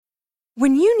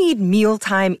When you need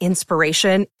mealtime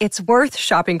inspiration, it's worth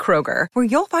shopping Kroger, where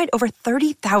you'll find over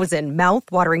 30,000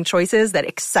 mouth-watering choices that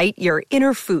excite your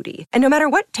inner foodie. And no matter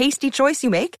what tasty choice you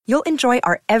make, you'll enjoy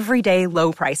our everyday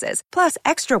low prices, plus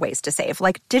extra ways to save,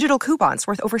 like digital coupons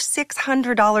worth over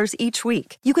 $600 each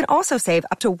week. You can also save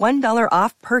up to $1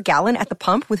 off per gallon at the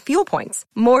pump with fuel points.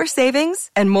 More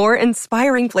savings and more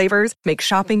inspiring flavors make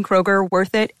shopping Kroger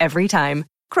worth it every time.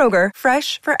 Kroger,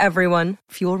 fresh for everyone.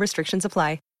 Fuel restrictions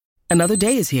apply. Another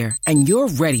day is here, and you're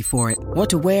ready for it. What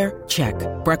to wear? Check.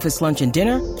 Breakfast, lunch, and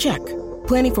dinner? Check.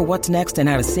 Planning for what's next and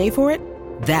how to save for it?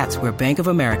 That's where Bank of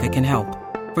America can help.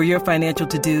 For your financial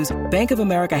to-dos, Bank of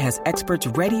America has experts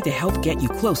ready to help get you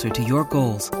closer to your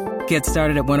goals. Get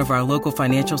started at one of our local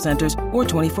financial centers or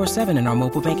 24/7 in our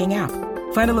mobile banking app.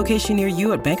 Find a location near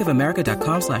you at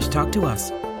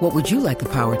bankofamerica.com/talktous. What would you like the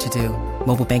power to do?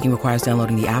 Mobile banking requires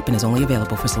downloading the app and is only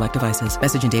available for select devices.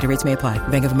 Message and data rates may apply.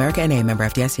 Bank of America N.A., member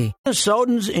FDIC.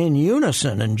 Minnesotans in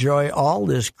unison enjoy all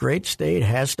this great state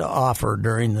has to offer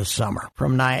during the summer.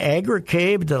 From Niagara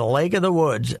Cave to the Lake of the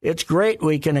Woods, it's great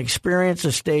we can experience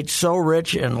a state so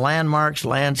rich in landmarks,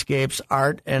 landscapes,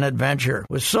 art, and adventure.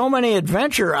 With so many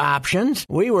adventure options,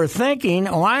 we were thinking,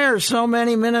 why are so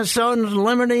many Minnesotans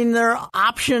limiting their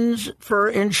options for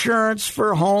insurance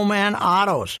for home and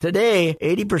autos? Today,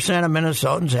 80% of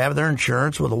Minnesotans have their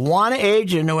insurance with one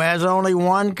agent who has only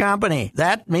one company.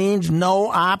 That means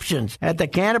no options. At the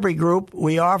Canterbury Group,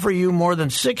 we offer you more than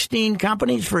 16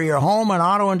 companies for your home and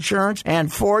auto insurance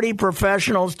and 40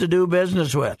 professionals to do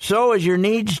business with. So as your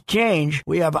needs change,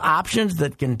 we have options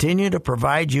that continue to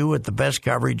provide you with the best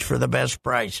coverage for the best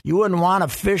price. You wouldn't want to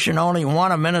fish in only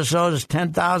one of Minnesota's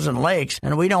 10,000 lakes,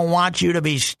 and we don't want you to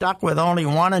be stuck with only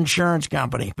one insurance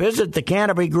company. Visit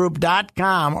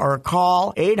thecanterburygroup.com or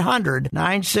call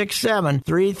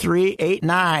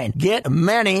 800-967-3389. Get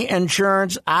many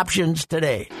insurance options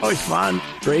today. Oh, it's fun,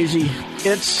 crazy.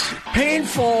 It's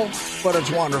painful, but it's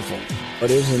wonderful.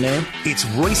 What is the name? It's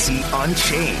Royce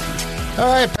Unchained. All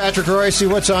right, Patrick Royce,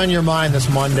 what's on your mind this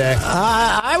Monday?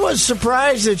 I was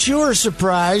surprised that you were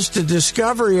surprised to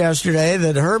discover yesterday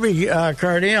that Herbie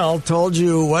Cardinal told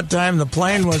you what time the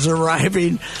plane was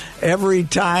arriving every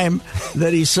time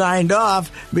that he signed off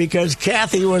because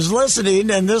Kathy was listening,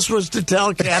 and this was to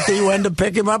tell Kathy when to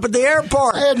pick him up at the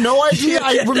airport. I had no idea.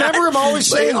 I remember him always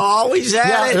saying... They always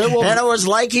had it, and it was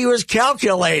like he was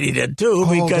calculating it, too,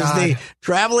 because the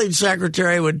traveling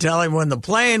secretary would tell him when the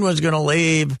plane was going to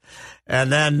leave.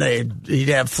 And then he'd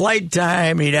have flight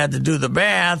time. He'd have to do the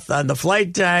math on the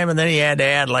flight time, and then he had to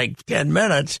add like 10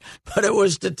 minutes. But it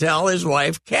was to tell his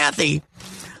wife, Kathy,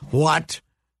 what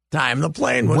time the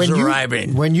plane was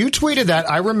arriving. When you tweeted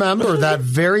that, I remember that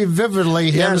very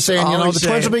vividly, him saying, the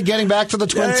Twins will be getting back to the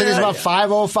Twin Cities about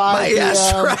 5:05 p.m.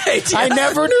 Yes, right. I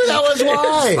never knew that was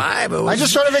why. I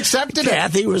just sort of accepted it.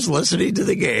 Kathy was listening to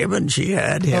the game, and she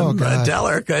had him tell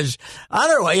her, because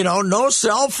otherwise, no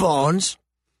cell phones.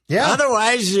 Yeah.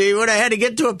 Otherwise, you would have had to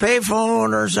get to a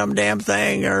payphone or some damn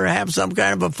thing or have some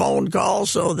kind of a phone call.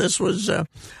 So this was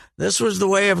the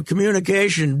way of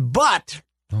communication. But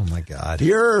oh my God,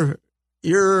 your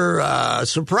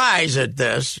surprise at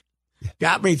this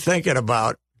got me thinking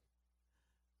about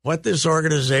what this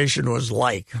organization was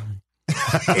like in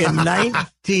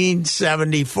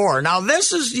 1974. Now,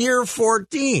 this is year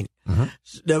 14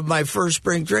 of my first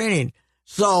spring training.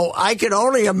 So I can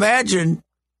only imagine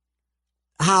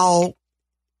how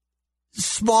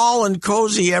small and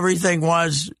cozy everything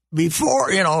was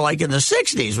before, like in the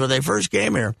 60s when they first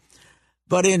came here.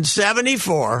 But in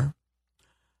 74,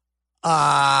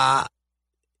 it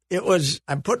was,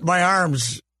 I'm putting my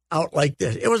arms out like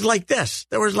this. It was like this.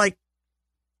 There was like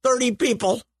 30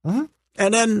 people, and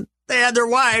then they had their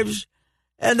wives,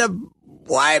 and the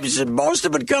wives, most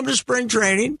of them would come to spring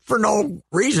training for no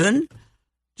reason.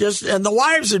 And the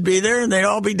wives would be there, and they'd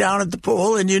all be down at the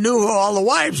pool, and you knew who all the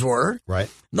wives were. Right.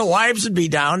 And the wives would be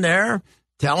down there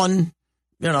telling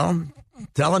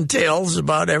tales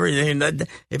about everything.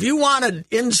 If you wanted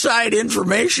inside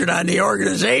information on the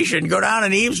organization, go down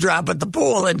and eavesdrop at the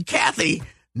pool, and Kathy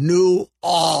knew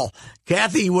all.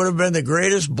 Kathy would have been the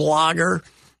greatest blogger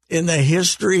in the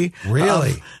history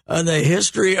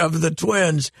of the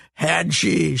Twins had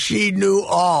she. She knew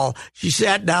all. She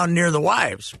sat down near the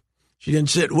wives. She didn't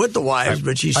sit with the wives,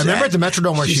 but she sat. I remember at the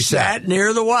Metrodome where she sat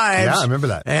near the wives. Yeah, I remember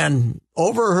that. And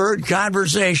overheard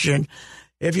conversation.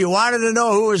 If you wanted to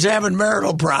know who was having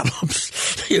marital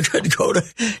problems, you could go to,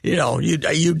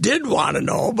 you did want to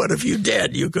know, but if you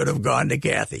did, you could have gone to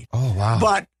Kathy. Oh, wow.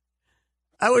 But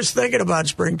I was thinking about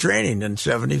spring training in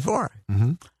 74.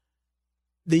 Mm-hmm.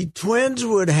 The Twins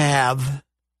would have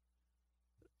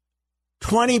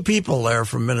 20 people there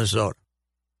from Minnesota.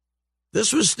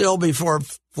 This was still before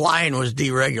flying was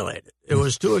deregulated. It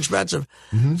was too expensive.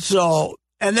 So,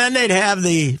 and then they'd have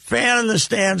the fan in the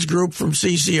stands group from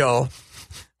CCO,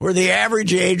 where the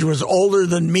average age was older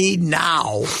than me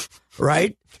now,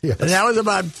 right? Yes. And that was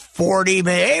about 40.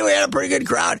 Hey, we had a pretty good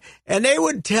crowd. And they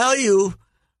would tell you,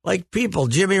 like people,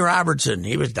 Jimmy Robertson,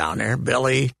 he was down there,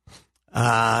 Billy.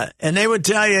 And they would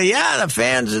tell you, yeah, the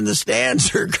fans in the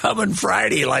stands are coming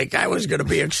Friday, like I was going to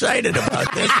be excited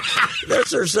about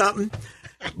this or something.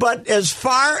 But as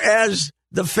far as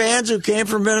the fans who came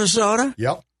from Minnesota, they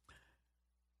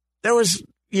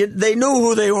knew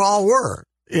who they all were.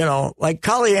 Like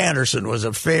Cully Anderson was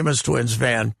a famous Twins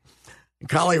fan.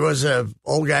 Cully was an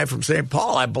old guy from St.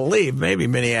 Paul, I believe, maybe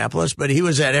Minneapolis, but he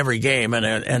was at every game and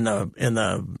in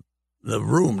the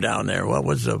room down there. What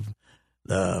was the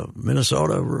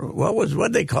Minnesota room?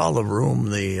 What'd they call the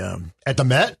room? At the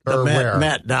Met or where?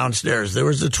 Met downstairs. There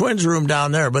was the Twins room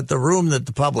down there, but the room that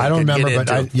the public could get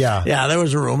into. Yeah, there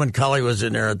was a room, and Cully was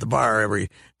in there at the bar every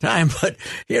time. But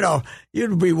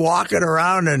you'd be walking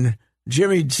around, and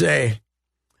Jimmy'd say,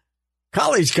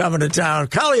 Cully's coming to town.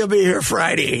 Cully will be here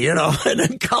Friday, and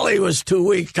then Cully was 2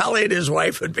 weeks. Cully and his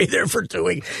wife would be there for 2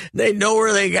 weeks. They'd know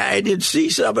where they got. You'd see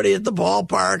somebody at the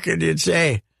ballpark, and you'd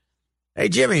say, hey,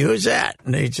 Jimmy, who's that?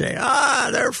 And they'd say,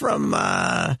 they're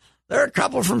a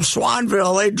couple from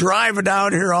Swanville. They drive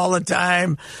down here all the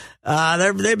time.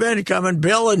 They've been coming.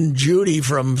 Bill and Judy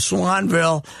from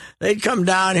Swanville, they'd come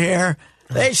down here.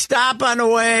 They stop on the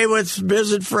way with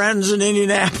visit friends in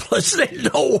Indianapolis. They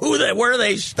know where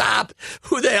they stopped,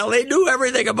 who the hell. They knew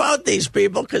everything about these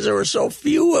people because there were so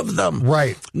few of them.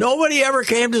 Right. Nobody ever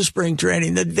came to spring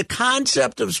training. The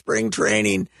concept of spring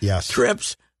training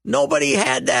trips, nobody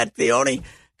had that.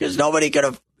 Because nobody could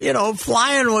have,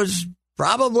 flying was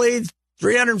probably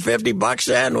 $350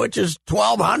 then, which is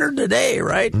 $1,200 today,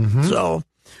 right? So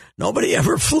nobody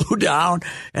ever flew down.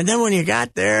 And then when you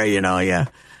got there,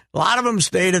 a lot of them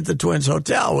stayed at the Twins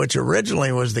Hotel, which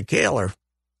originally was the Kaler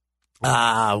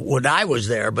when I was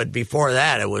there. But before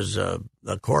that, it was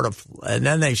the Court of, and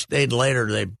then they stayed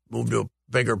later. They moved to a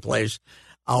bigger place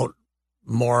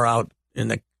more out in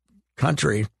the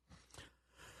country,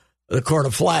 the Court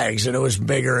of Flags, and it was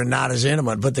bigger and not as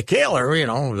intimate. But the Kaler,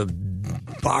 the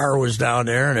bar was down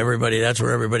there, and that's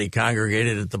where everybody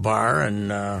congregated at the bar.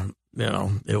 And,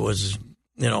 it was,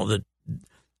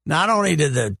 not only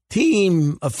did the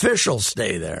team officials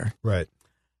stay there, right?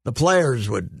 The players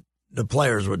would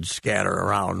scatter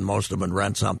around. Most of them would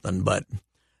rent something, but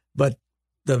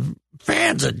the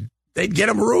fans they'd get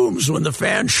them rooms when the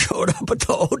fans showed up at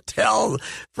the hotel.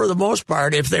 For the most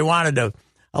part, if they wanted to,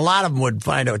 a lot of them would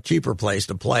find a cheaper place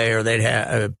to play, or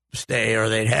they'd stay, or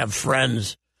they'd have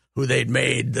friends who they'd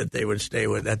made that they would stay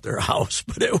with at their house.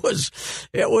 But it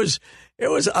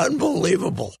was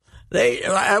unbelievable.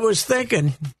 I was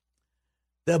thinking,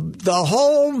 the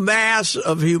whole mass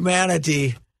of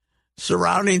humanity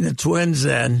surrounding the Twins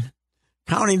then,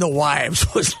 counting the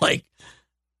wives, was like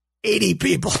 80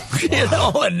 people,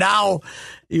 and now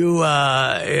you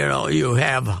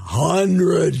have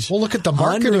hundreds. Well, look at the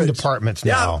marketing departments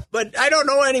now. Yeah, but I don't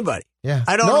know anybody. Yeah,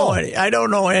 I don't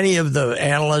know any of the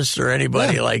analysts or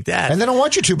anybody like that. And they don't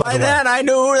want you to. By the way, then I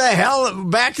knew who the hell.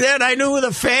 Back then, I knew who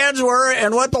the fans were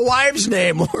and what the wives'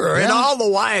 name were, and all the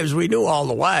wives. We knew all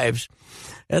the wives,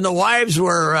 and the wives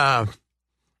were.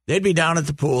 They'd be down at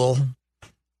the pool,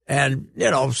 and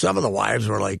some of the wives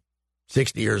were like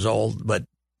 60 years old, but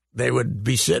they would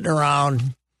be sitting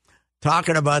around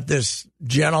talking about this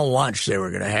gentle lunch they were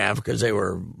going to have because they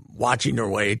were watching their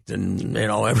weight and,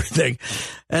 everything.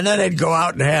 And then they'd go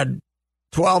out and had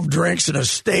 12 drinks and a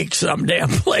steak some damn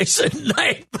place at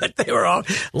night. But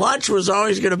lunch was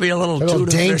always going to be a little too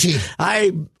dainty.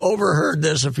 I overheard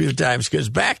this a few times because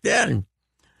back then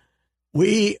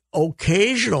we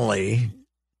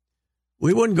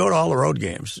wouldn't go to all the road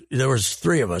games. There was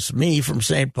three of us, me from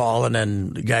St. Paul, and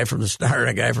then the guy from the Star and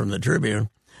a guy from the Tribune.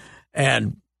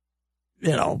 And,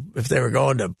 if they were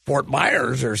going to Fort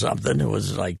Myers or something, it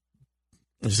was an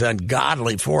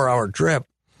ungodly 4-hour trip.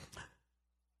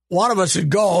 One of us would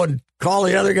go and call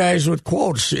the other guys with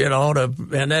quotes,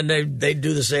 and then they'd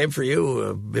do the same for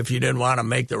you if you didn't want to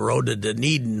make the road to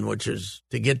Dunedin, which is,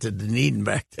 to get to Dunedin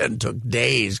back then took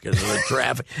days because of the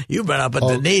traffic. You've been up at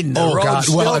Dunedin. The roads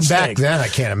still and back then, I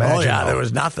can't imagine. Oh, yeah, there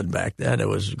was nothing back then. It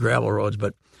was gravel roads.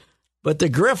 But the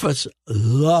Griffiths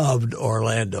loved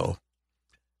Orlando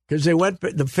because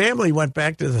the family went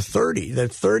back to the 30. The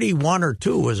 31 or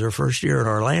 2 was their first year in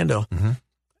Orlando. Mm-hmm.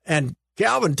 And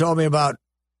Calvin told me about,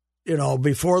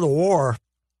 before the war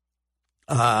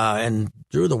and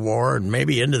through the war and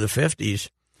maybe into the 50s,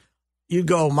 you'd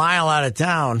go a mile out of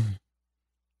town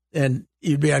and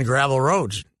you'd be on gravel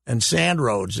roads and sand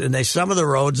roads, and some of the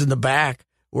roads in the back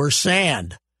were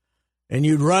sand, and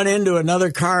you'd run into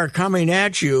another car coming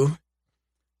at you,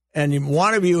 and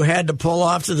one of you had to pull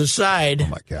off to the side. Oh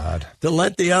my God! To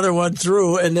let the other one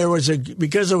through, and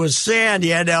because it was sand,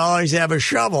 you had to always have a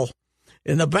shovel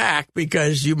in the back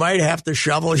because you might have to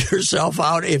shovel yourself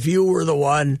out if you were the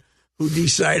one who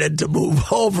decided to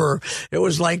move over. It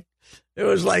was like,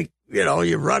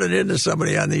 you're running into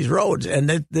somebody on these roads.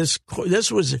 And it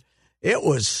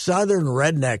was Southern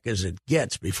redneck as it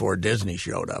gets before Disney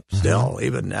showed up. Still,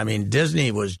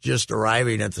 Disney was just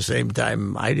arriving at the same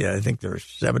time I did. I think there were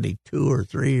 72 or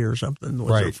 3 or something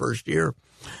was their first year.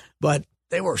 But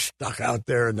they were stuck out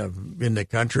there in the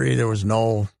country. There was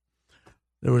no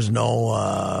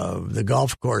the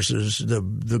golf courses,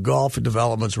 the golf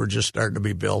developments were just starting to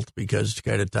be built because it's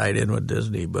kind of tied in with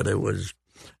Disney. But I was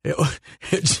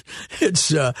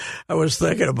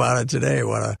thinking about it today.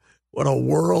 What a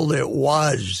world it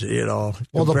was,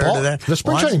 Well, the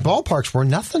spring training ballparks were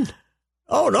nothing.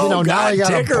 Oh no! Now you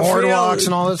got boardwalks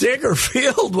and all this. Tinker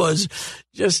Field was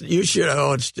just. You should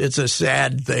know. It's a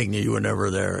sad thing that you were never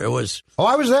there. It was. Oh,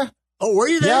 I was there. Oh, were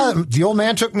you there? Yeah, the old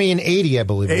man took me in 80, I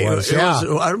believe it was. It was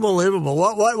unbelievable.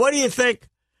 What do you think?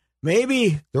 Maybe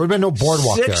there would have been no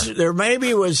boardwalk there. There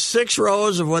maybe was 6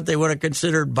 rows of what they would have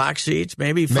considered box seats,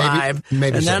 maybe 5,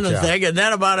 maybe and 6, then and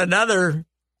then about another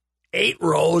 8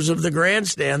 rows of the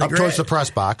grandstand. Towards the press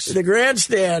box. The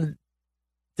grandstand.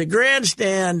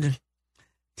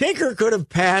 Tinker could have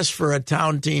passed for a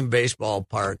town team baseball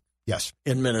park. Yes,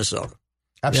 in Minnesota.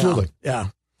 Absolutely. Yeah.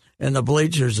 And the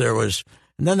bleachers there was.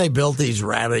 And then they built these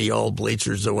ratty old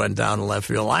bleachers that went down the left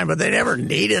field line, but they never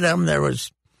needed them. There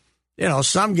was,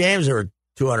 some games there were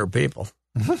 200 people,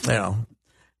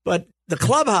 But the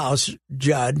clubhouse,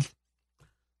 Judd,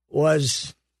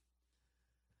 was,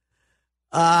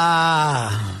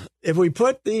 if we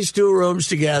put these 2 rooms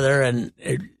together and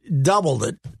doubled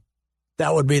it,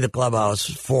 that would be the clubhouse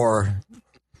for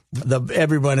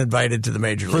everyone invited to the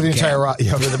major league for the entire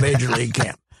for the major league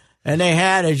camp. And they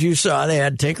had, as you saw, they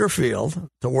had Tinker Field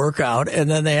to work out, and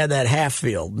then they had that half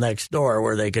field next door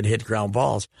where they could hit ground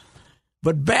balls.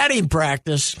 But batting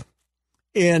practice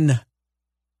in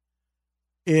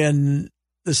the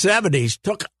 70s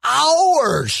took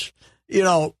hours.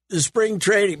 The spring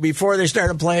training before they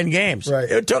started playing games. Right.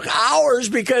 It took hours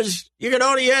because you could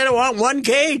only hit one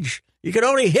cage. You could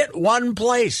only hit one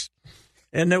place.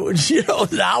 And it was,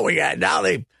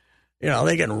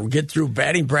 they can get through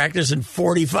batting practice in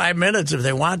 45 minutes if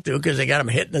they want to because they got them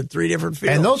hitting at 3 different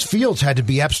fields. And those fields had to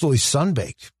be absolutely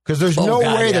sun-baked because there's no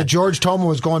way that George Toma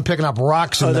was going picking up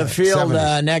rocks in the field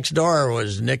next door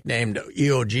was nicknamed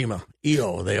Iwo Jima.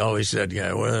 Io, they always said,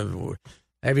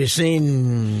 have you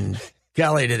seen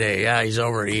Kelly today? Yeah, he's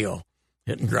over at Io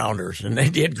hitting grounders. And they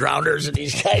did grounders, and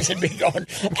these guys would be going,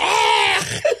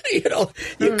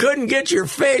 you couldn't get your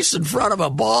face in front of a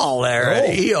ball there at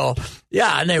Io.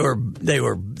 Yeah, and they were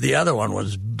the other one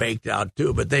was baked out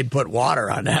too, but they'd put water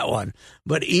on that one.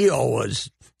 But Io was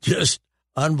just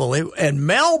unbelievable. And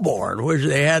Melbourne, which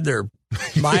they had their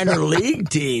minor league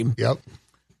team,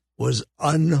 was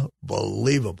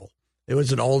unbelievable. It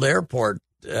was an old airport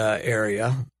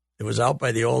area. It was out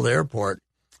by the old airport.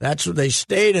 That's where they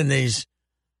stayed in these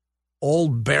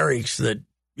old barracks that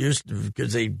used to,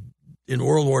 because in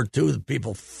World War II, the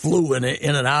people flew in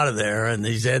and out of there, and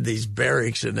these had these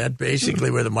barracks, and that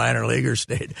basically where the minor leaguers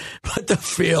stayed. But the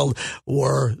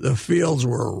fields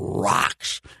were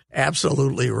rocks,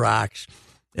 absolutely rocks,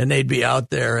 and they'd be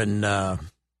out there, and I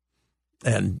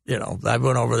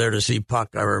went over there to see Puck.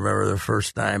 I remember the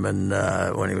first time, and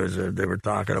when he was, they were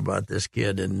talking about this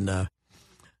kid, and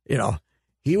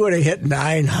he would have hit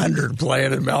 900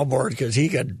 playing in Melbourne because he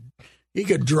could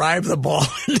drive the ball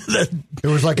into the. It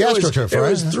was like AstroTurf, right? It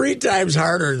was 3 times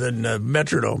harder than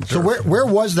Metrodome. So where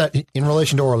was that in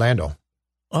relation to Orlando?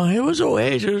 It was a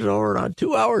ways. It was over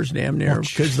 2 hours, damn near,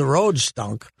 because the road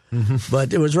stunk. Mm-hmm.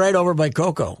 But it was right over by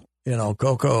Cocoa.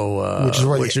 Cocoa, which is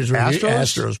where the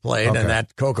Astros played, and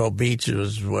that Cocoa Beach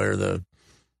was where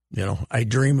I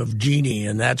Dream of Jeannie,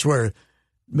 and that's where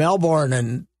Melbourne,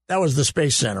 and that was the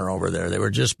Space Center over there. They were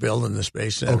just building the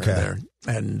Space Center there,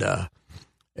 and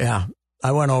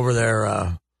I went over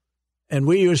there, and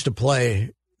we used to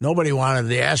play. Nobody wanted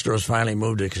the Astros. Finally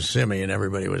moved to Kissimmee, and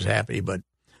everybody was happy. But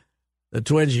the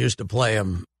Twins used to play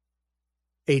them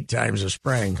 8 times a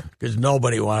spring because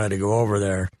nobody wanted to go over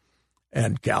there.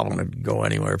 And Calvin would go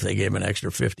anywhere if they gave him an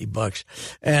extra $50.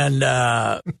 And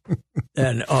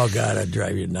oh God, I'd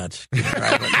drive you nuts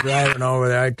driving over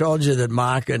there. I told you that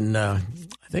Mock and I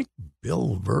think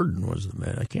Bill Verdon was the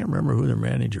man. I can't remember who their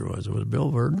manager was. It was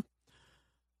Bill Verdon.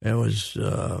 It was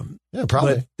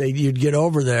probably. But you'd get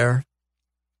over there,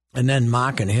 and then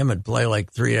Mock and him would play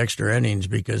like 3 extra innings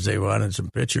because they wanted some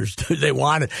pitchers. They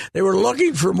were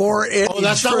looking for more innings. Oh,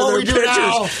 that's not what we do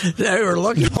now. They were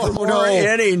looking for more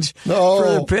innings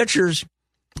for the pitchers.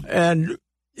 And,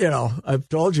 I've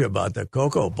told you about the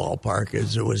Cocoa Ballpark.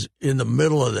 It was in the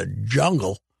middle of the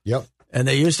jungle. Yep. And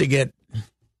they used to get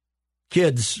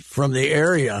kids from the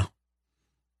area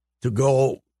to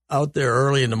go out there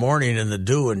early in the morning in the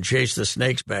dew and chase the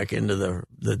snakes back into the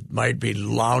might be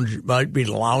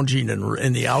lounging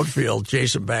in the outfield,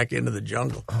 chase them back into the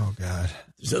jungle. Oh God!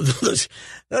 So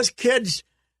those kids,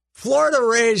 Florida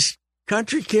raised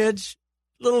country kids,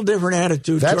 little different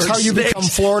attitude. That's how you become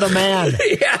Florida man.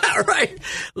 Yeah, right.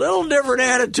 Little different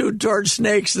attitude towards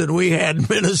snakes than we had in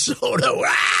Minnesota.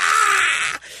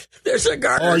 There's a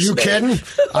garter snake. Are you kidding?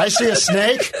 I see a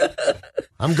snake.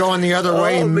 I'm going the other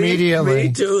way immediately.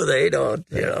 Me too. They don't,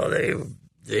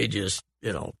 they just,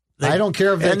 I don't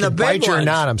care if they can bite you or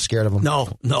not. I'm scared of them.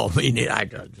 No, me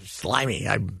neither. Slimy.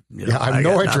 I have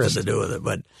no interest to do with it.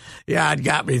 But yeah, it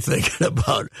got me thinking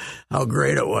about how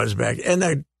great it was back. And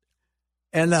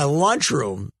the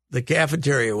lunchroom, the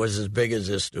cafeteria was as big as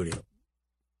this studio.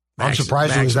 I'm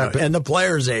surprised it was that big. And the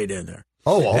players ate in there.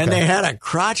 Oh, okay. And they had a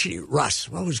crotchety Russ.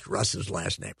 What was Russ's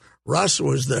last name? Russ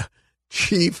was the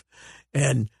chief,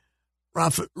 and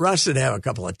Russ would have a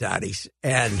couple of toddies,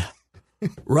 and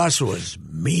Russ was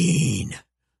mean,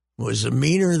 was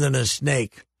meaner than a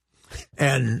snake,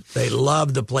 and they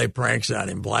loved to play pranks on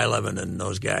him. Blyleven and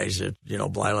those guys,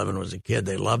 Blyleven was a kid.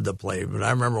 They loved to play. But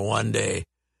I remember one day,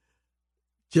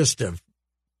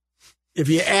 if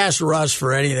you asked Russ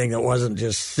for anything that wasn't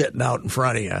just sitting out in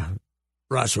front of you,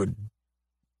 Russ would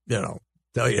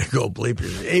tell you to go bleep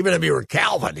yourself. Even if you were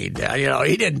Calvin, he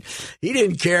didn't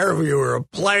care if you were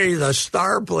the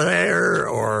star player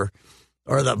or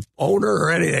the owner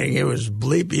or anything. It was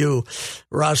bleep you,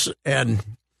 Russ. And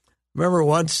remember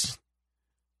once,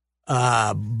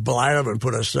 Blyleven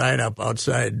put a sign up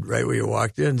outside right where you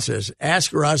walked in, says,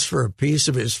 "Ask Russ for a piece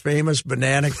of his famous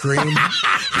banana cream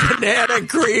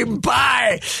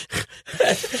pie."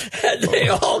 And they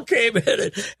all came in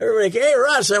and everybody, "Hey,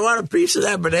 Russ, I want a piece of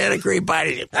that banana cream pie."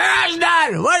 He said, "That's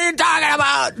done. What are you talking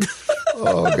about?"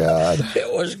 Oh, God.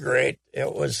 It was great.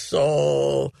 It was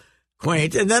so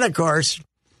quaint. And then, of course,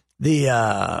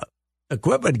 the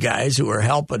equipment guys who were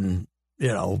helping,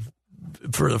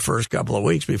 for the first couple of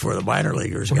weeks before the minor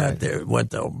leaguers got there,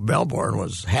 went to Melbourne,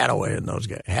 was Hadaway and those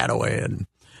guys. Hadaway and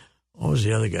what was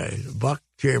the other guy? Buck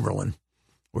Chamberlain.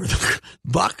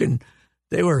 Buck and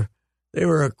they were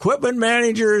equipment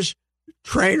managers,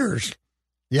 trainers.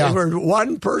 Yeah. They were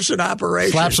one-person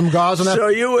operations. Slap some gauze on that. So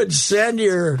you would send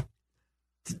you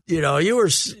were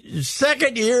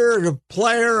second year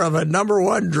player of a number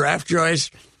 1 draft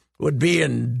choice would be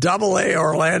in Double-A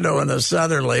Orlando in the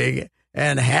Southern League,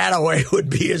 and Hadaway would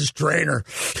be his trainer.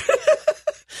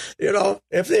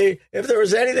 If there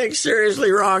was anything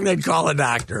seriously wrong, they'd call a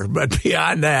doctor. But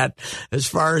beyond that, as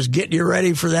far as getting you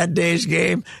ready for that day's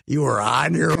game, you were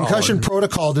on your own. Concussion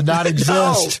protocol did not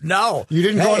exist. No. You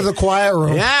didn't go to the quiet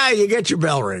room. Yeah, you get your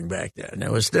bell ring back then.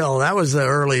 That was the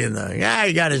early in the,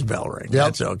 he got his bell ring. Yep.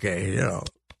 That's okay,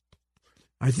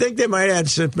 I think they might have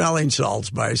smelling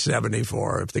salts by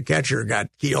 74 if the catcher got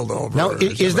keeled over. Now,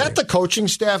 is that the coaching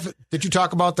staff that you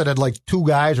talk about that had like 2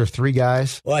 guys or 3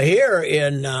 guys? Well, here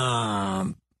in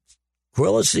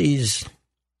Quillacy's,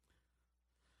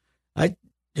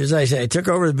 as I say, I took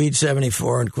over the beat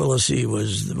 74, and Quillacy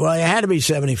it had to be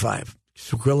 75.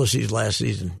 So Quillacy's last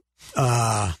season.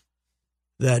 The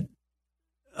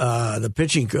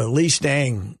pitching coach, Lee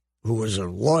Stang, who was a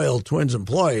loyal Twins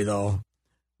employee, though,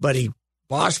 but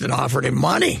Boston offered him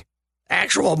money,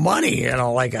 actual money,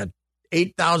 like a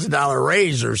 $8,000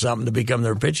 raise or something to become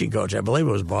their pitching coach. I believe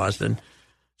it was Boston.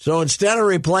 So instead of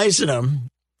replacing him,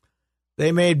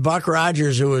 they made Buck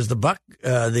Rogers, who was the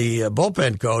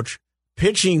bullpen coach,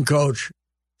 pitching coach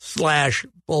 /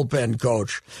 bullpen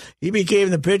coach. He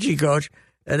became the pitching coach.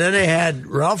 And then they had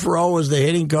Ralph Rowe was the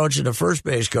hitting coach and the first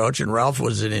base coach, and Ralph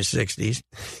was in his 60s.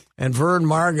 And Vern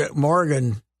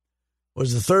Morgan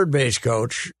was the third base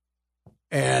coach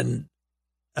and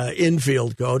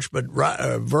infield coach, but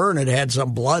Vern had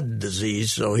some blood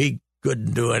disease, so he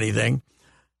couldn't do anything.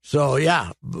 So,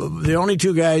 yeah, the only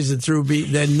 2 guys that threw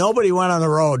then nobody went on the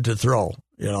road to throw.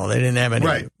 They didn't have any.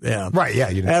 Right. Yeah. Right, yeah.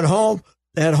 You At home,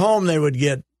 they would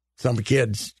get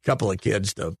couple of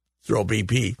kids to throw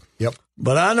BP. Yep.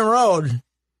 But on the road,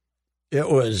 it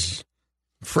was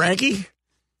Frankie,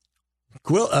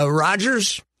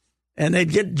 Rogers, and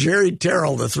they'd get Jerry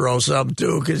Terrell to throw some,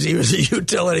 too, because he was a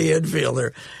utility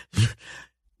infielder.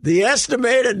 The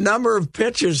estimated number of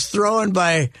pitches thrown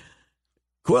by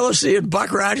Quillisi and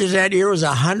Buck Rogers that year was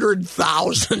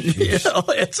 100,000. You know,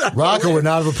 Rocco would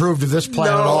not have approved of this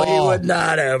plan at all. No, he would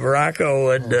not have. Rocco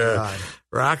would.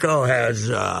 Rocco has,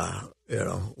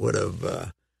 would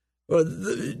have.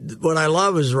 What I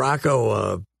love is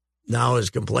Rocco now is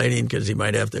complaining because he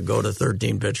might have to go to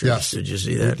 13 pitchers. Yes. Did you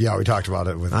see that? Yeah, we talked about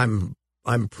it.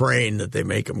 I'm praying that they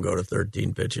make him go to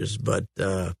 13 pitches, but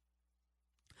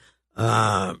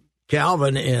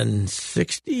Calvin in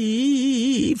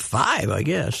 65, I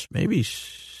guess, maybe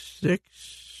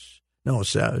 6. No,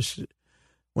 7.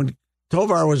 When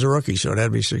Tovar was a rookie, so it had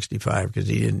to be 65 because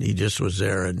he just was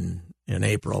there in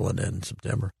April and then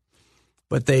September.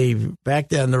 But back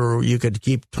then you could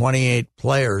keep 28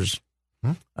 players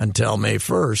until May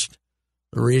 1st.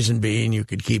 The reason being you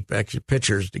could keep extra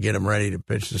pitchers to get them ready to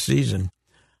pitch the season.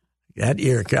 That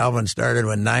year, Calvin started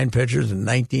with 9 pitchers and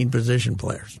 19 position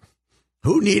players.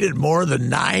 Who needed more than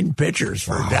 9 pitchers,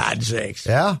 for God's sakes?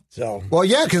 Yeah. Well,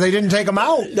 yeah, because they didn't take them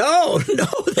out. No,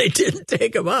 they didn't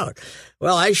take them out.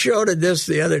 Well, I showed this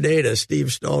the other day to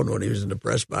Steve Stone when he was in the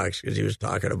press box because he was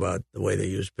talking about the way they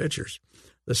use pitchers.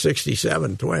 The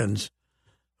 67 Twins,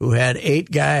 who had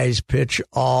 8 guys pitch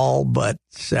all but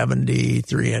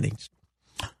 73 innings.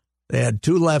 They had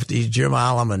 2 lefties, Jim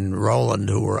Allen and Roland,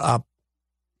 who were up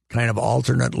kind of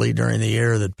alternately during the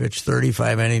year that pitched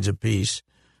 35 innings apiece.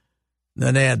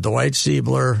 Then they had Dwight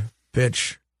Siebler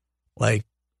pitch like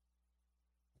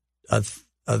a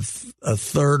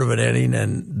third of an inning,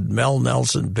 and Mel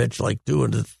Nelson pitched like 2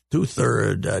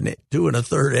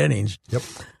 1/3 innings. Yep.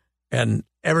 And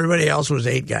everybody else was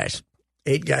 8 guys.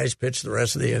 8 guys pitched the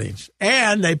rest of the innings.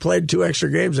 And they played 2 extra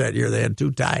games that year. They had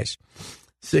 2 ties.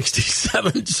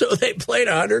 67. So they played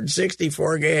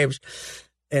 164 games.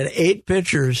 And 8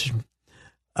 pitchers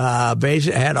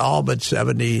basically had all but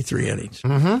 73 innings.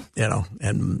 Mm-hmm. You know,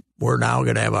 and we're now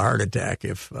going to have a heart attack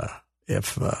if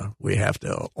we have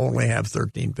to only have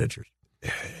 13 pitchers.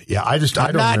 Yeah, I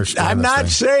don't understand. I'm not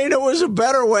saying it was a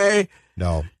better way.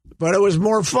 No. But it was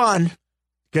more fun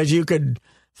because you could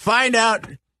find out,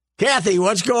 Kathy,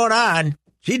 what's going on?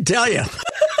 She'd tell you.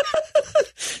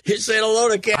 You say hello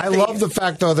to Kathy. I love the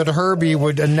fact, though, that Herbie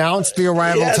would announce the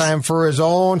arrival time for his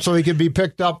own so he could be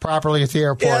picked up properly at the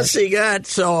airport. Yes, he got.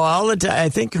 So all the time, I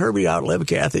think Herbie outlived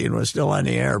Kathy and was still on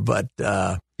the air. But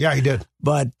yeah, he did.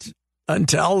 But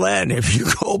until then, if you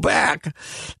go back,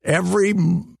 and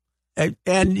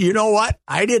you know what?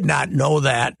 I did not know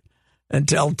that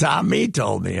until Tom Mee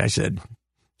told me. I said,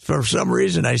 for some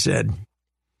reason, I said,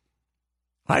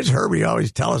 why does Herbie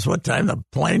always tell us what time the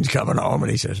plane's coming home?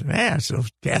 And he says, so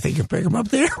Kathy can pick him up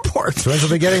at the airport. Twins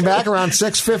will be getting back around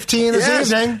 6:15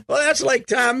 this evening. Well, that's like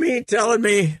Tom Mee telling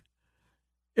me,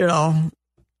 that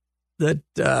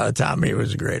Tom Mee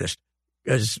was the greatest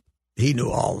because he knew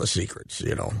all the secrets,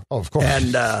 Oh, of course.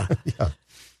 And,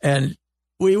 and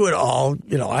we would all,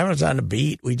 I was on the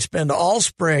beat. We'd spend all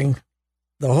spring.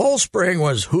 The whole spring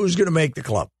was who's going to make the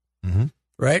club,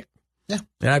 right? Yeah.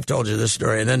 And I've told you this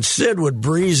story. And then Sid would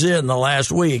breeze in the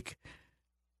last week,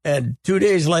 and 2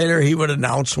 days later he would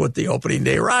announce what the opening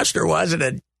day roster was, and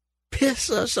it'd piss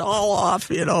us all off.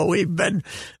 We've been,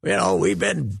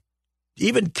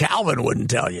 even Calvin wouldn't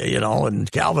tell you,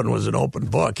 and Calvin was an open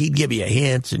book. He'd give you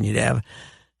hints, and and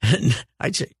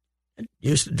I'd say, it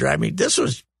used to drive me. This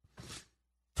was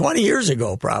 20 years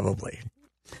ago, probably.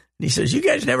 And he says, you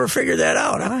guys never figured that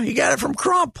out, huh? You got it from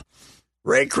Crump.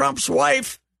 Ray Crump's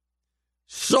wife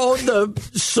sewed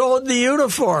the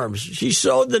uniforms. She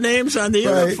sewed the names on the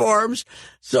uniforms.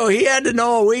 So he had to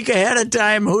know a week ahead of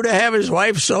time who to have his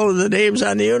wife sew the names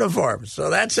on the uniforms. So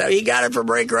that's how he got it from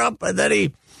Ray Crump. And then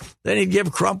he'd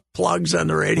give Crump plugs on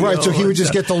the radio. Right, so he would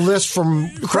just get the list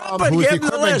from Crump, who was the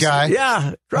equipment guy.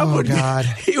 Yeah, Crump would. God.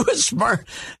 He was smart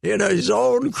in his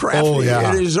own crafty,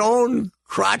 in his own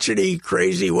crotchety,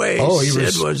 crazy ways. Oh,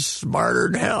 Sid was smarter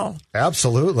than hell.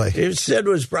 Absolutely. Sid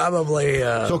was probably...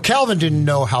 so Calvin didn't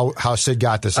know how Sid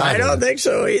got this idea. I don't think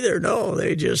so either, no.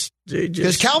 They just...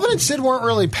 Because Calvin and Sid weren't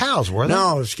really pals, were they?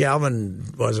 No, Calvin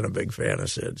wasn't a big fan of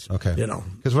Sid's. Okay.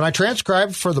 Because when I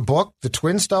transcribed for the book, the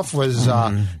twin stuff was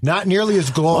not nearly as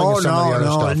glowing as some of the other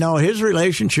stuff. No, his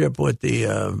relationship with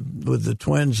the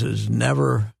Twins is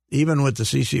never, even with the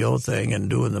CCO thing and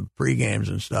doing the pre-games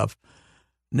and stuff,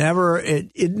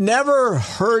 it never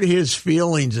hurt his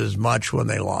feelings as much when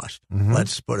they lost.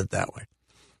 Let's put it that way.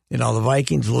 The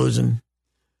Vikings losing,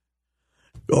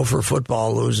 Gopher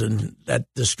football losing, that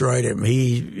destroyed him.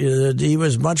 He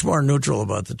was much more neutral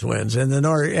about the Twins, and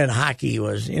and hockey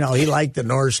was, he liked the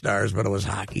North Stars, but it was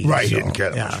hockey. Right, he didn't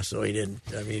care that much. So he didn't.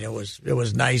 I mean, it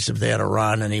was nice if they had a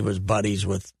run, and he was buddies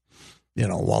with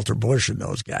Walter Bush and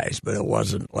those guys, but it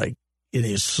wasn't like in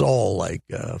his soul like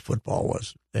football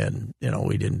was. And,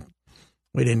 we didn't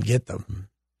get them.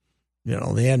 The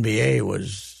NBA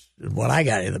was, when I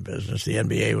got in the business, the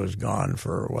NBA was gone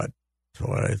for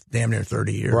damn near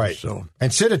 30 years. Right. So,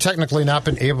 and Sid had technically not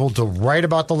been able to write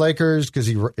about the Lakers because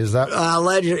he didn't write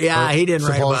about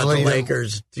the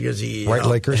Lakers because he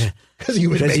Lakers because he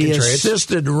was making trades. He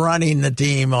assisted running the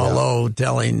team, although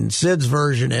telling Sid's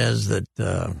version is that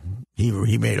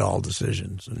he made all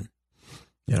decisions, and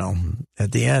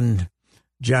at the end,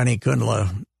 Johnny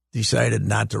Kundla decided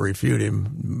not to refute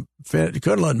him.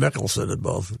 Kundla and Mickelson had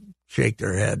both shake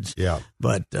their heads. Yeah,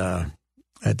 but.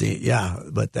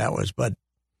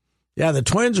 The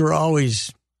Twins were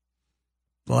always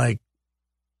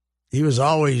he was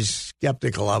always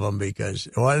skeptical of him because,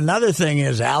 another thing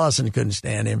is Allison couldn't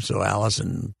stand him, so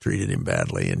Allison treated him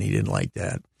badly, and he didn't like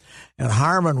that. And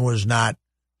Harmon was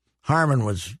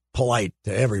polite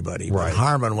to everybody, but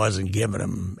Harmon wasn't giving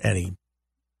him any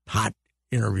hot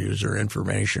interviews or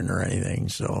information or anything.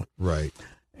 So,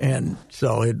 and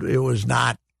so it was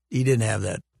not, he didn't have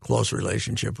that close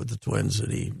relationship with the Twins that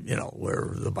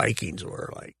where the Vikings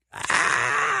were like,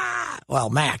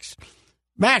 Max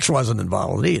wasn't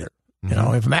involved either.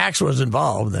 Mm-hmm. If Max was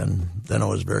involved, then it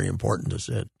was very important to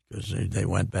Sid because they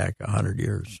went back 100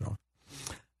 years. So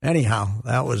anyhow,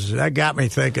 that got me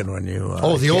thinking when you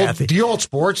the old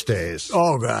sports days.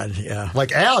 Oh God, yeah.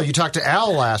 Like Al, you talked to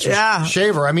Al last week. Yeah.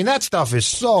 Shaver. I mean, that stuff is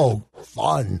so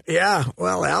fun. Yeah.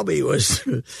 Well, Albie was,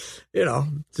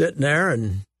 sitting there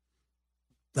and.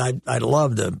 I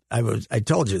loved him. I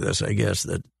told you this, I guess,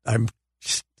 that I'm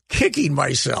kicking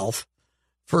myself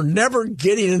for never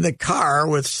getting in the car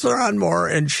with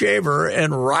Sonmore and Shaver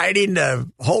and riding to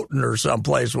Houghton or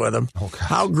someplace with him. Oh,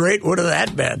 how great would have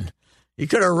that been? He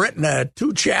could have written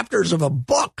 2 chapters of a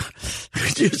book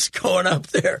just going up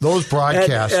there. Those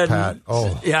broadcasts, Pat.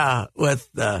 Oh. Yeah, with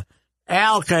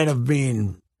Al kind of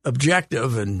being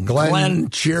objective and Glenn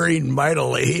cheering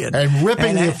mightily and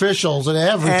ripping the officials at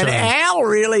every turn. And Al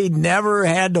really never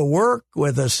had to work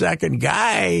with a second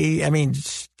guy. I mean,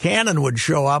 Cannon would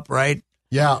show up, right?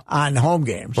 Yeah. On home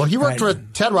games. Well, he worked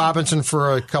with Ted Robinson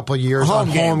for a couple of years on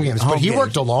home games, but he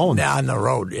worked alone. Yeah, on the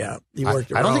road, yeah. He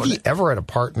worked I don't think he ever had a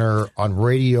partner on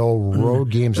radio road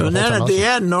games. And then at the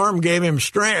end, Norm gave him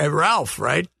Ralph,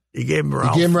 right? He gave him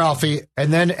Ralph. He gave him Ralphie.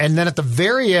 And then at the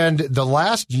very end, the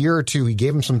last year or two, he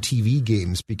gave him some TV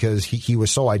games because he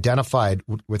was so identified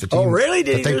with the team. Oh, really?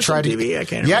 Did he do some TV? I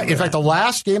can't remember. Yeah, in fact, the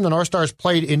last game the North Stars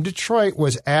played in Detroit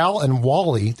was Al and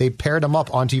Wally. They paired him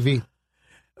up on TV.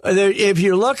 If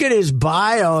you look at his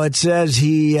bio, it says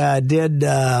he did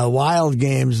Wild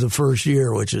games the first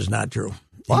year, which is not true.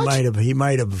 What? He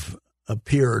might have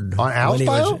appeared on Al's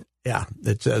bio. Yeah,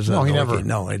 it says no. He never.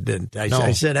 No, it didn't.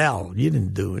 I said, Al, you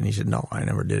didn't do it. And he said, no, I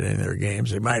never did any of their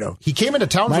games. They might have. He came into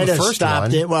town for the first stopped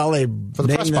one. It. Well, they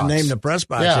named the press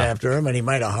box after him, and he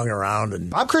might have hung around.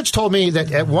 And Bob Kurtz told me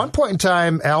that at one point in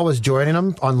time, Al was joining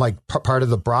him on part of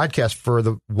the broadcast for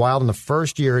the Wild in the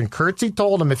first year. And Kurtz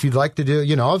told him if you'd like to do,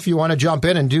 if you want to jump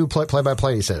in and do play by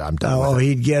play, he said, I'm done. Oh,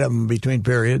 he'd get him between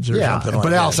periods or something like that.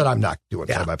 But Al said, I'm not doing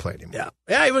play by play anymore.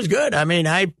 Yeah, he was good. I mean,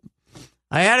 I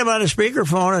had him on a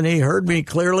speakerphone, and he heard me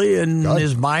clearly, and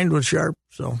his mind was sharp.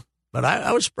 So, but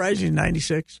I was surprised he's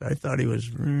 96. I thought he was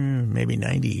maybe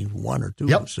 91 or 2.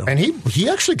 Yep. So. And he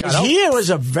actually got out. He was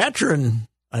a veteran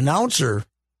announcer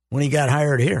when he got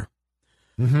hired here.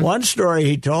 Mm-hmm. One story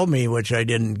he told me, which I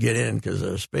didn't get in because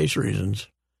of space reasons,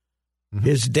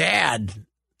 his dad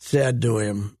said to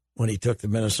him when he took the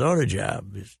Minnesota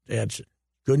job, his dad said,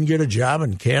 couldn't get a job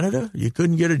in Canada? You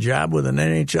couldn't get a job with an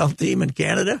NHL team in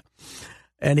Canada?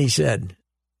 And he said,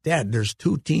 Dad, there's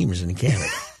 2 teams in Canada,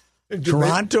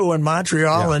 Toronto and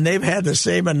Montreal, and they've had the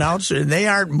same announcer, and they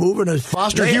aren't moving us.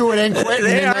 Foster Hewitt and Quinton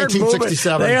in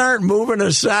 1967. They aren't moving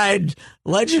aside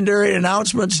legendary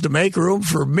announcements to make room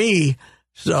for me.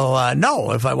 So,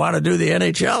 no, if I want to do the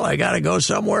NHL, I got to go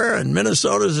somewhere, and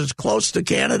Minnesota's as close to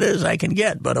Canada as I can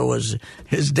get. But it was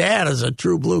his dad, as a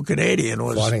true blue Canadian,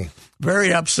 was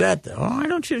very upset. Why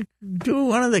don't you do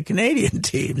one of the Canadian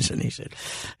teams? And he said,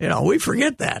 we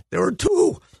forget that. There were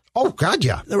 2. Oh, God,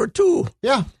 yeah. There were 2.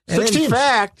 Yeah, 6 teams. In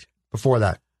fact, before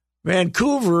that,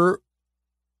 Vancouver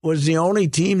was the only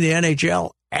team the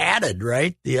NHL added,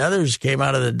 right? The others came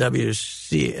out of the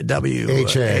WHA.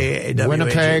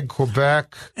 Winnipeg,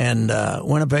 Quebec. And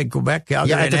Winnipeg, Quebec,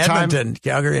 Calgary, and Edmonton.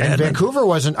 Calgary and Edmonton. Vancouver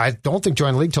wasn't, I don't think,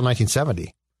 joined the league until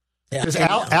 1970. Because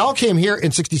Al came here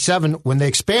in 67 when they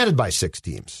expanded by 6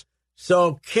 teams.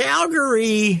 So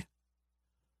Calgary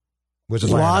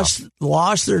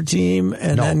lost their team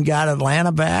and then got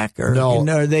Atlanta back? Or, no.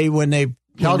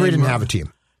 Calgary didn't have a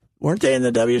team. Weren't they in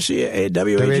the WHA?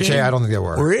 WHA, I don't think they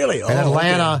were. Really? And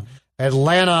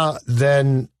Atlanta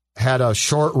then had a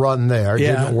short run there.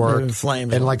 Didn't work.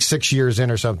 Flames. And like 6 years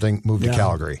in or something, moved to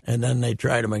Calgary. And then they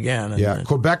tried them again. And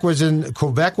Quebec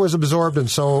was absorbed, and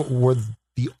so were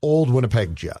the old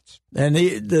Winnipeg Jets. And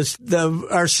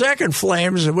our second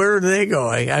Flames, where did they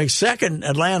go? Second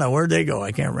Atlanta, where did they go?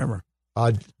 I can't remember.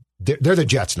 They're the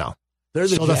Jets now. They're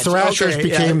the Jets. The Thrashers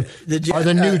are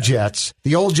the new Jets.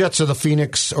 The old Jets are the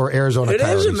Phoenix or Arizona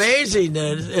Coyotes. It is amazing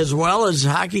that as well as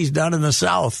hockey's done in the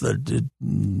South, that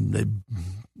they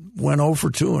went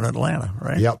 0-2 in Atlanta,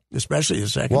 right? Yep. Especially the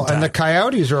second time. And the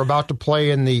Coyotes are about to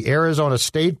play in the Arizona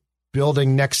State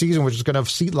building next season, which is going to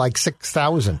seat like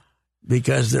 6,000.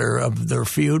 Because their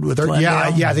feud with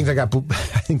Glendale? Yeah, I think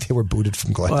they were booted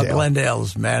from Glendale. Well,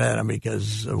 Glendale's mad at them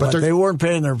because they weren't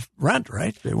paying their rent,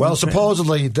 right?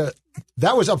 Supposedly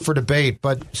that was up for debate,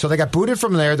 but so they got booted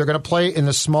from there. They're going to play in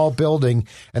the small building,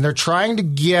 and they're trying to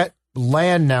get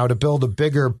land now to build a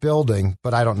bigger building,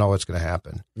 but I don't know what's going to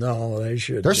happen. No, they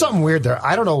should. There's something weird there.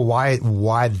 I don't know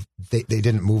why they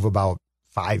didn't move about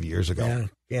 5 years ago. Yeah.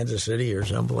 Kansas City or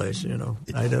someplace, or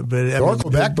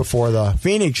Quebec before the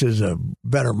Phoenix is a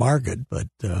better market, but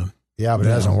but it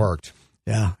hasn't worked.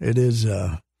 Yeah, it is.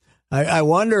 I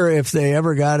wonder if they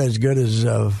ever got as good as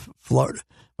Florida.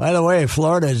 By the way,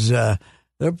 Florida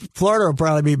will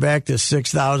probably be back to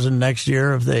 6,000 next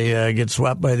year if they get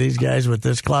swept by these guys with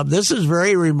this club. This is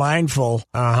very remindful.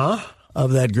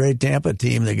 Of that great Tampa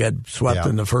team that got swept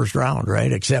in the first round,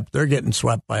 right? Except they're getting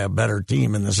swept by a better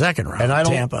team in the second round, and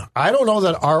Tampa. I don't know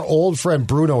that our old friend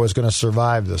Bruno is going to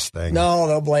survive this thing. No,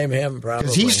 they'll blame him probably.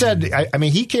 Because he said,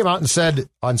 he came out and said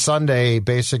on Sunday,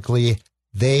 basically,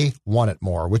 they want it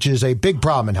more, which is a big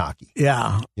problem in hockey.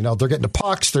 Yeah. They're getting the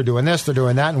pucks, they're doing this, they're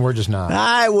doing that, and we're just not.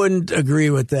 I wouldn't agree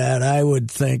with that. I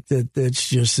would think that it's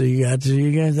just you got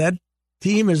that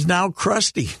team is now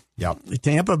crusty. Yep.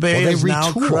 Tampa Bay is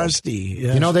now crusty.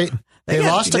 Yes. They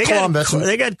lost to Columbus.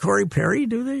 They got Corey Perry,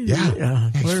 do they? Yeah.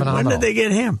 He's phenomenal. When did they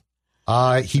get him?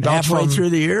 He bounced halfway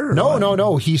through the year?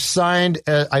 No. He signed,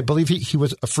 I believe he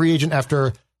was a free agent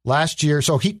after last year.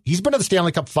 So he's been to the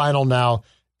Stanley Cup final now.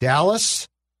 Dallas,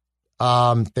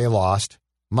 they lost.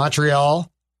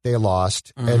 Montreal, they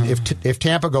lost. And if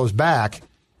Tampa goes back,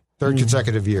 third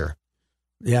consecutive year.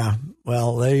 Yeah.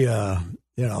 Well, they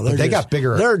got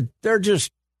bigger.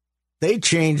 They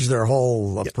changed their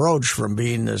whole approach from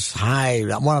being this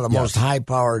one of the most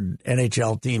high-powered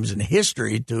NHL teams in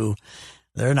history to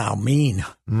they're now mean.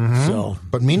 Mm-hmm. So,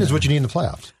 but mean is what you need in the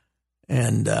playoffs.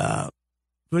 And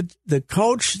but the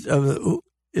coach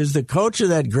is the coach of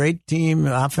that great team,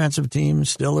 offensive team,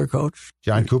 still their coach?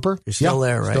 John Cooper? He's still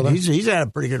there, right? Still there. He's had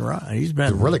a pretty good run. He's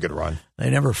been a really good run.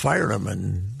 They never fired him,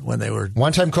 and when they were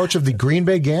one-time coach of the Green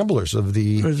Bay Gamblers of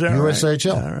the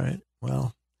USHL. Right? All right.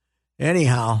 Well,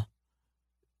 anyhow.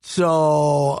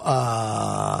 So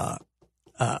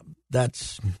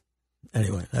that's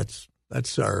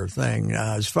our thing.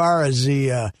 As far as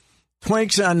the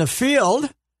Twinks on the field,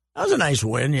 that was a nice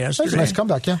win yesterday. That was a nice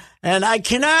comeback, yeah. And I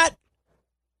cannot.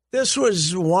 This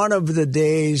was one of the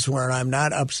days where I'm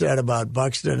not upset about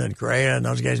Buxton and Correa and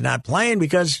those guys not playing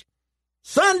because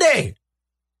Sunday,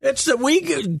 it's the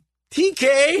week.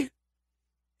 TK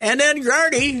and then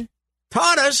Gardy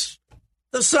taught us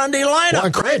the Sunday lineup. Well,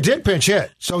 and Correa did pinch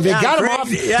hit, so they got him off.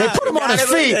 They put him on his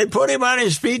feet. They put him on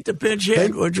his feet to pinch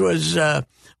hit, which was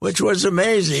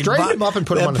amazing. Straightened him up and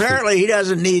put him on his feet. Apparently, he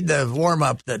doesn't need the warm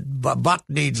up that Buck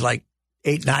needs, like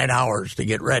 8-9 hours to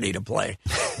get ready to play.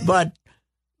 But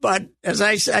as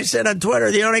I said on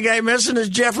Twitter, the only guy missing is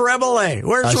Jeff Rebele.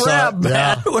 Where's Reb, man?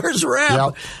 Yeah. Where's Reb?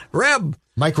 Yep. Reb.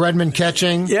 Mike Redmond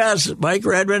catching. Yes, Mike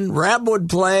Redmond. Reb would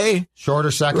play.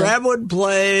 Shorter second. Reb would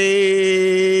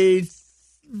play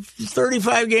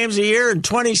 35 games a year, and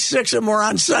 26 of them were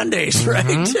on Sundays,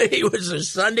 right? He was a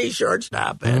Sunday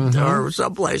shortstop or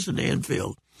someplace in the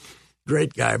infield.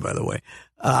 Great guy, by the way.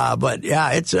 But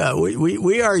yeah, it's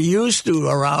we are used to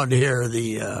around here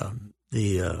the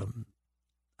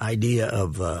idea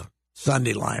of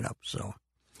Sunday lineup. So,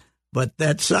 but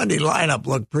that Sunday lineup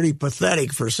looked pretty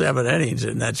pathetic for 7 innings,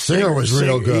 and that Singer was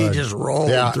real good. He just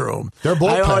rolled through them.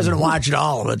 I wasn't watching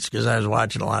all of it because I was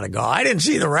watching a lot of golf. I didn't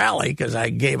see the rally because I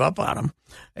gave up on him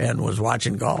and was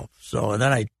watching golf. So, and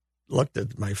then I looked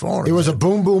at my phone. It was a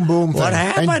boom, boom, boom thing. What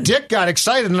happened? And Dick got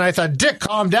excited, and I thought, Dick,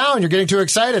 calm down. You're getting too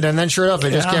excited. And then sure enough, they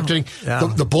just kept hitting.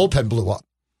 The bullpen blew up.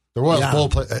 The Royals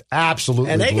bullpen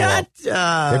absolutely blew up. They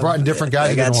brought in different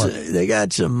guys. They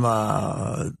got some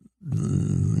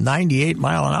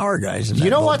 98-mile-an-hour guys in that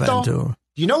bullpen, what, though? Too.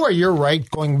 You know where you're right,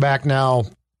 going back now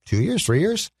 2 years, 3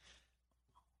 years?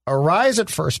 Arise at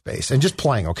first base and just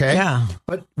playing, okay? Yeah.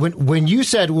 But when you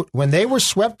said when they were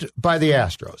swept by the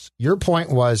Astros, your point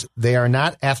was they are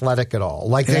not athletic at all.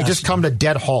 Like they just come to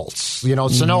dead halts,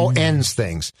 Sano ends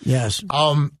things. Yes.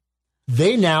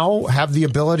 They now have the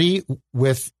ability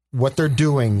with what they're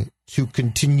doing to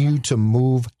continue to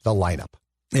move the lineup.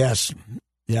 Yes.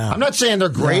 Yeah. I'm not saying they're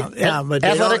great but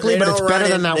athletically, but it's better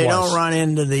than that was. They don't run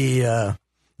into the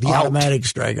automatic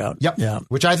strikeout. Yep. Yeah.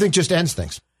 Which I think just ends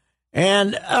things.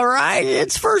 And all right,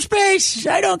 it's first base.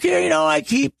 I don't care.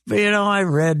 I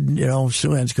read,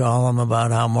 Suen's column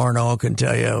about how Morneau can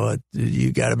tell you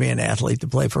you got to be an athlete to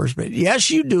play first base. Yes,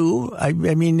 you do. I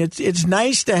mean, it's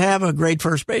nice to have a great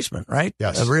first baseman, right?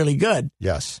 Yes. Really good.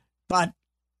 Yes. But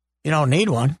you don't need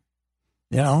one.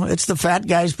 It's the fat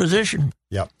guy's position.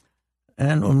 Yep.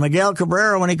 And when Miguel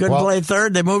Cabrera, when he couldn't play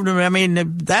third, they moved him. I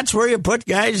mean, that's where you put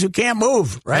guys who can't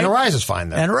move, right? And Arise is fine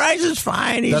there. And Arise is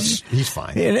fine. He's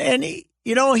fine. And you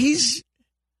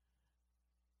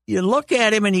look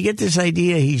at him and you get this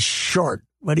idea he's short,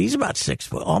 but he's about 6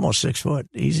 foot, almost 6 foot.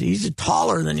 He's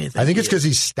taller than you think. I think it's because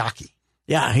he's stocky.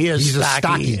 Yeah, he is he's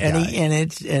stocky. A stocky guy.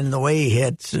 And the way he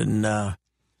hits But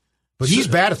he's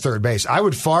bad at third base. I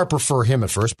would far prefer him at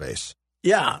first base.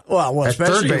 Yeah, well, at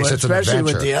especially, third base, especially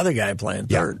with the other guy playing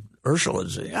third. Yeah. Urshela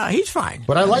is, he's fine.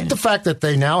 But I like the fact that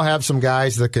they now have some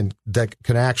guys that can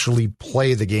actually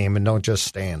play the game and don't just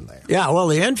stand there. Yeah, well,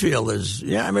 the infield is,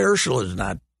 Urshela is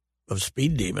not a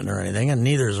speed demon or anything, and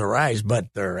neither is Arise, but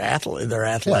they're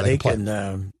athletic,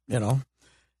 and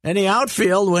And the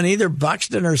outfield, when either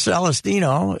Buxton or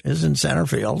Celestino is in center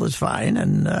field, is fine,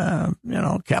 and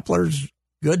Kepler's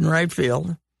good in right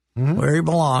field, where he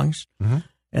belongs. Mm-hmm.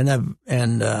 And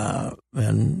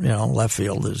left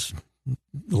field is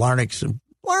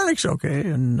Larnach's okay,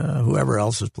 and whoever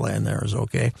else is playing there is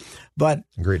okay. But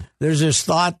agreed. There's this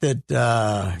thought that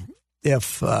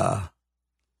if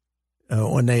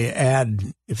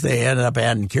they ended up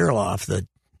adding Kirilloff, that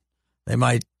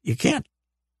you can't.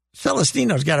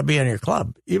 Celestino's got to be in your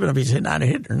club, even if he's not a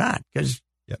hit or not, because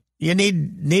you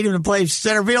need him to play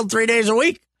center field 3 days a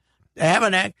week.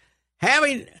 Having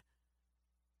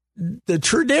the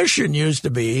tradition used to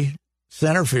be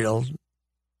center field,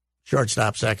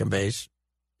 shortstop, second base,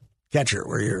 catcher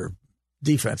were your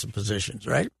defensive positions,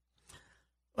 right?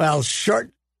 Well,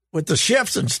 with the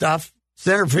shifts and stuff,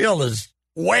 center field is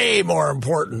way more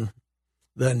important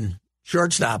than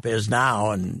shortstop is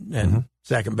now and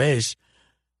second base.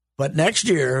 But next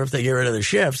year, if they get rid of the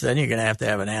shifts, then you're going to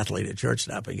have an athlete at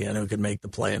shortstop again who can make the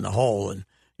play in the hole. And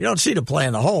you don't see the play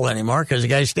in the hole anymore because the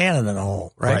guy's standing in the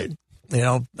hole, right?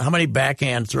 How many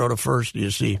backhand throw to first do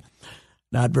you see?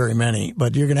 Not very many.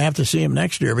 But you're going to have to see him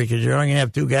next year because you're only going to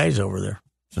have two guys over there.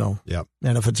 So,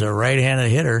 and if it's a right-handed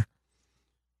hitter,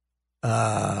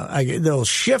 they'll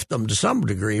shift them to some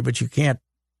degree, but you can't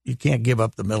give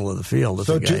up the middle of the field.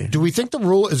 So do we think the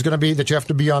rule is going to be that you have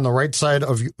to be on the right side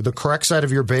of the correct side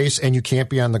of your base and you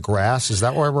can't be on the grass? Is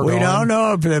that where we're going? We don't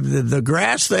know if the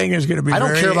grass thing is going to be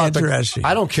interesting.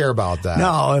 I don't care about that.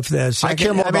 No, if the second, I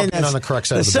care more about being on the correct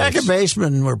side of the base. The second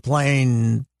basemen were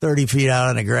playing 30 feet out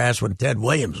on the grass when Ted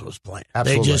Williams was playing.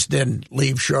 Absolutely. They just didn't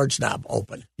leave shortstop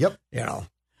open. Yep.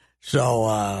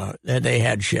 So and they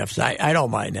had shifts. I don't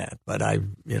mind that, but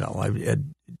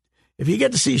if you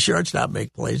get to see shortstop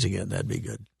make plays again, that'd be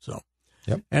good. So,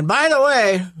 And by the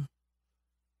way,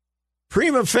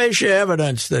 prima facie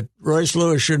evidence that Royce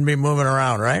Lewis shouldn't be moving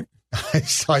around, right? I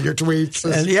saw your tweets.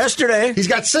 And yesterday, he's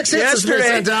got 6 hits.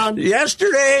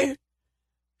 Yesterday,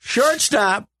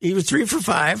 shortstop, he was 3 for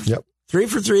 5. Yep. 3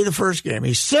 for 3 the first game.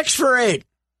 He's 6 for 8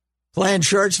 playing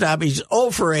shortstop. He's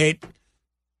 0 for 8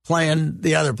 playing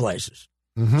the other places.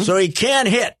 Mm-hmm. So he can't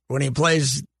hit when he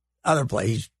plays other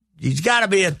plays. He's got to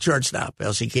be at shortstop,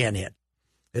 else he can't hit.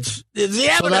 It's the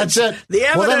evidence. So that's it. The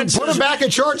evidence. Well, then put him back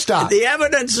at shortstop. The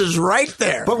evidence is right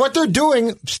there. But what they're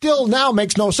doing still now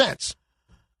makes no sense.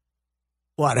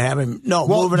 What,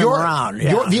 moving him around?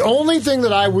 Yeah. The only thing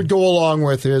that I would go along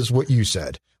with is what you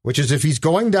said, which is if he's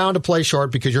going down to play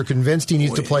short because you're convinced he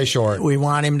needs to play short. We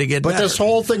want him to get better. But this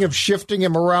whole thing of shifting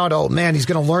him around, he's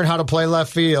going to learn how to play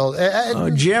left field.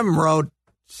 Jim wrote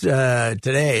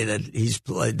today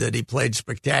that he played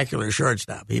spectacular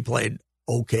shortstop. He played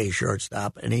okay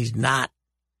shortstop, and he's not.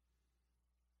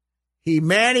 He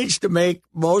managed to make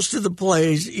most of the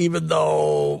plays, even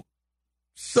though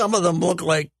some of them look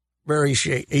like very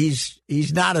shaky.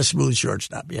 He's not a smooth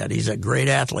shortstop yet. He's a great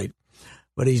athlete,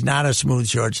 but he's not a smooth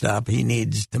shortstop. He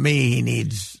needs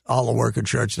all the work at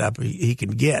shortstop he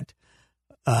can get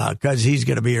because he's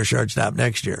going to be your shortstop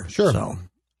next year. Sure. So.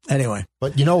 Anyway.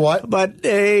 But you know what? But,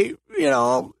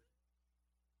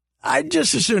 I'd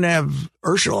just as soon have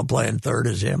Urshela playing third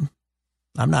as him.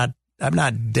 I'm not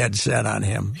dead set on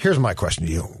him. Here's my question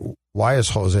to you. Why is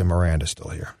Jose Miranda still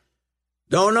here?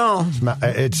 Don't know.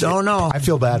 Don't know. I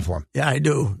feel bad for him. Yeah, I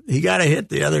do. He got a hit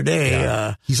the other day.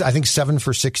 Yeah. He's, I think, 7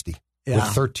 for 60 with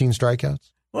 13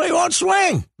 strikeouts. Well, he won't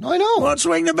swing. No, I know. He won't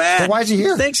swing the bat. So why is he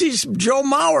here? He thinks he's Joe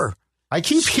Mauer. I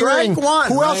keep hearing, who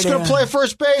else is going to play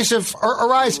first base if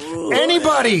Arise?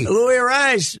 Anybody. Louis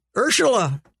Arise.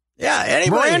 Ursula. Yeah,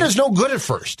 anybody. Miranda's no good at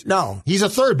first. No. He's a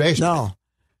third baseman. No.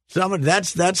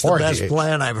 That's the best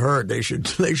plan I've heard. They should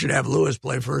have Lewis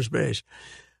play first base.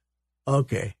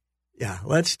 Okay. Yeah,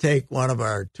 let's take one of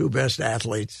our 2 best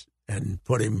athletes and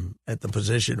put him at the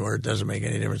position where it doesn't make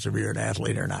any difference if you're an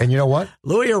athlete or not. And you know what?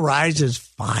 Louis Arise is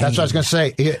fine. That's what I was going to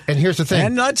say. And here's the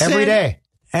thing. Every day.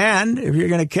 And if you're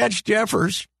going to catch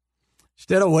Jeffers,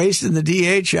 instead of wasting the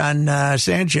DH on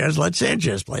Sanchez, let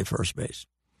Sanchez play first base.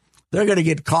 They're going to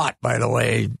get caught, by the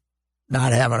way,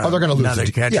 not having another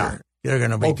catcher. Yeah. They're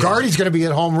going to be. Gardy's going to be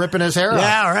at home ripping his hair out.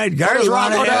 Yeah, all right. Gardy's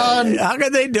done. How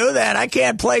could they do that? I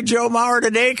can't play Joe Mauer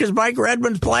today because Mike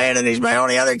Redmond's playing and he's my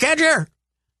only other catcher.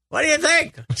 What do you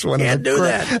think? Can't do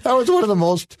that. That was one of the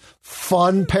most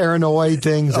fun, paranoid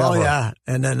things ever. Oh, yeah.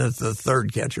 And then it's the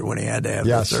third catcher when he had to have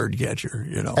the third catcher,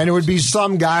 you know. And it would be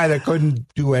some guy that couldn't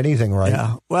do anything right.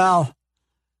 Yeah. Well,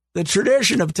 the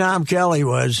tradition of Tom Kelly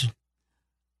was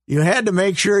you had to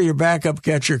make sure your backup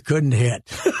catcher couldn't hit.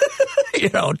 You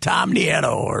know, Tom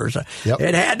Nieto or something. Yep.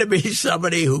 It had to be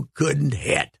somebody who couldn't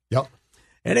hit. Yep.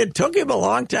 And it took him a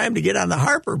long time to get on the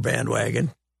Harper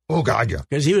bandwagon. Oh, God, yeah.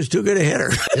 Because he was too good a hitter.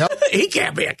 Yep. He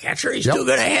can't be a catcher. He's too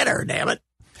good a hitter, damn it.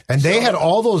 And they had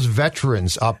all those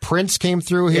veterans. Prince came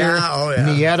through here.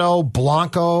 Nieto,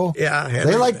 Blanco. Yeah.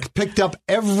 Henry. They picked up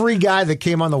every guy that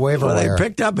came on the waiver wire. They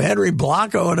picked up Henry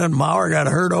Blanco, and then Mauer got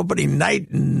hurt opening night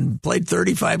and played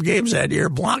 35 games that year.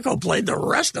 Blanco played the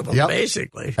rest of them,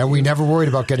 basically. And we never worried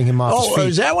about getting him off his feet.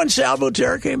 Is that when Sal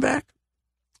Butera came back?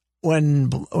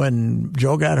 When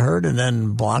Joe got hurt and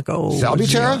then Blanco? Sal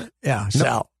Butera? Yeah,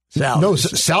 Sal. No,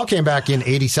 Sal came back in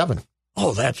 87.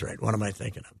 Oh, that's right. What am I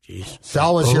thinking of? Jeez.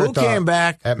 Sal was here came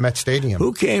back at Met Stadium.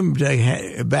 Who came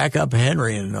to back up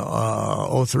Henry in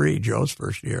 03, Joe's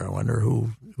first year? I wonder who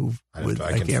I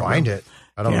can't find it.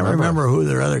 I don't remember who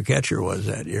their other catcher was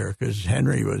that year because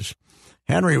Henry was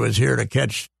here to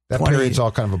catch. That period's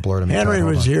all kind of a blur to me. Henry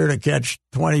was here to catch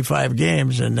 25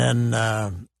 games, and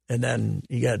then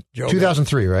he got Joe.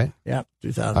 2003, right? Yeah,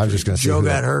 2003. I was just going to say Joe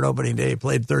got hurt opening day.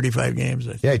 Played 35 games.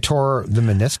 Yeah, he tore the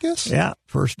meniscus? Yeah,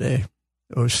 first day.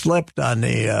 It was slipped on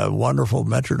the wonderful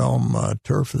Metrodome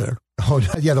turf there. Oh,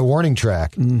 yeah, the warning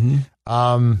track. Mm-hmm.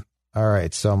 All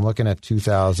right, so I'm looking at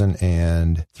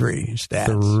 2003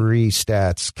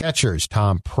 stats. Catchers,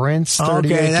 Tom Prince,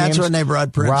 38 Okay, that's games. when they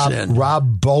brought Prince in.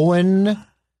 Rob Bowen.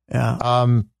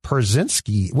 Yeah.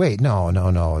 Perzinski. Wait,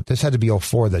 no. This had to be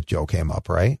 04 that Joe came up,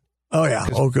 right? Oh, yeah.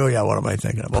 Yeah, what am I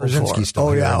thinking of? Perzinski's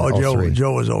still here in 03.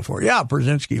 Joe was 04. Yeah,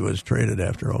 Perzinski was traded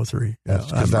after 03.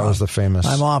 Because that was the famous.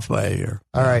 I'm off by a year.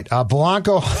 All right.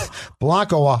 Blanco,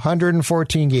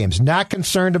 114 games. Not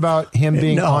concerned about him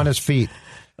being on his feet.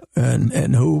 And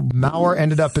who? Mauer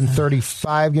ended up in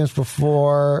 35 games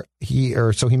before he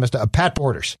must have. Pat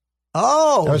Borders.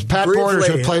 Oh, that was Pat Borders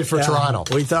who played for Toronto.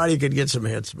 We thought he could get some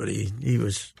hits, but he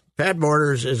was. Pat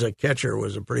Borders as a catcher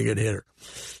was a pretty good hitter.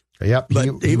 Yep,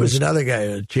 but he was another guy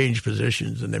who changed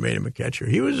positions and they made him a catcher.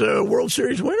 He was a World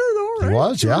Series winner, though, right? He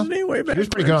was, yeah. He was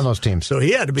pretty good on those teams. So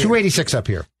he had to be 286 up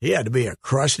here. He had to be a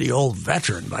crusty old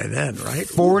veteran by then, right?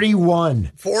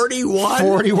 41.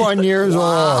 41 years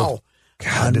old.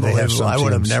 God, did they have some I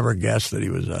would have teams. never guessed that he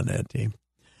was on that team.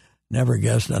 Never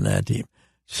guessed on that team.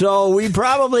 So we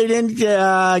probably didn't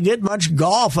get much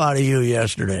golf out of you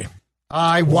yesterday.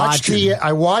 I watched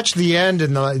the end,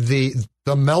 and the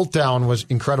meltdown was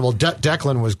incredible.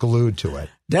 Declan was glued to it.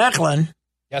 Declan?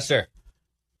 Yes, sir.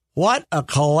 What a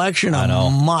collection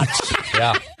of mutts.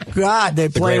 Yeah. God, they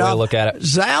played a great way to look at it.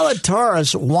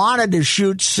 Zalatoris wanted to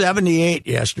shoot 78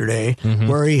 yesterday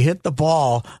where he hit the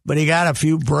ball, but he got a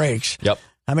few breaks. Yep.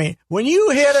 I mean, when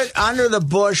you hit it under the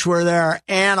bush where there are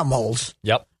animals,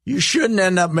 you shouldn't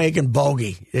end up making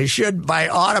bogey. They should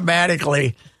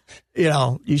automatically,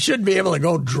 you should be able to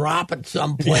go drop it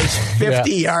someplace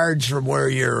 50 yards from where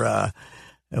you're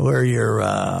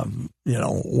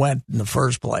went in the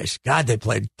first place. God, they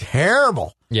played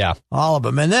terrible. Yeah. All of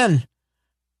them. And then,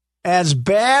 as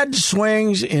bad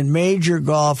swings in major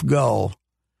golf go,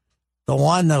 the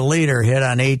one the leader hit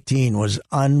on 18 was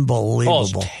unbelievable. Oh,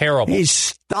 it was terrible. He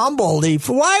stumbled.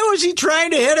 Why was he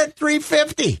trying to hit at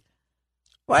 350?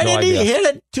 Why didn't he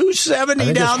hit it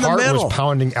 270 down the middle? His heart was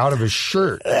pounding out of his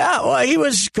shirt. Yeah, well, he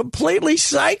was completely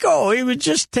psycho. He was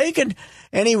just taking,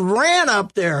 and he ran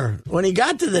up there. When he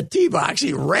got to the tee box,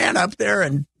 he ran up there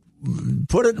and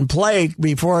put it in play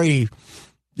before he,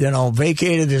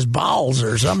 vacated his bowels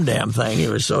or some damn thing. He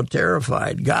was so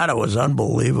terrified. God, it was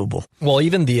unbelievable. Well,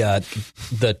 even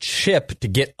the chip to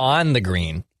get on the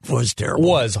green was terrible.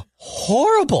 Was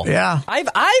horrible. Yeah,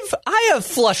 I have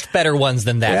flushed better ones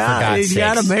than that. Yeah, for God's he's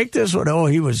got to make this one. Oh,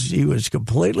 he was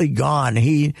completely gone.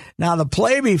 Now the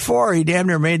play before he damn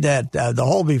near made that. The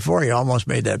hole before he almost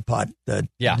made that putt. That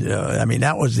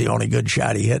was the only good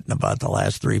shot he hit in about the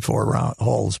last 3-4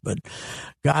 holes. But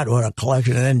God, what a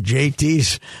collection! And then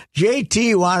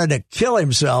JT wanted to kill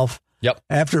himself. Yep.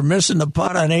 After missing the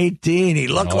putt on 18, he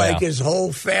looked like his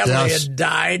whole family had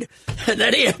died. And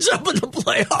then he ends up in the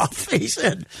playoff. He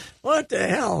said, what the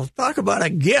hell? Talk about a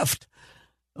gift.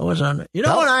 It was on.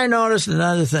 What I noticed?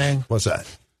 Another thing. What's that?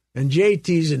 And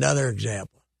JT's another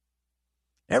example.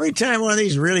 Every time one of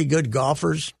these really good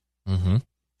golfers,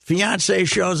 fiance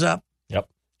shows up,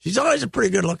 she's always a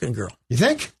pretty good-looking girl. You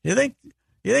think? You think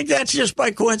that's just by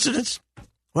coincidence?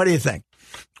 What do you think?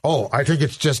 Oh, I think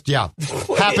it's just,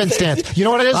 happenstance. You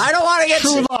know what it is? I don't want to get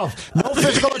true love. No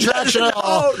physical attraction at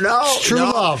all. No. It's true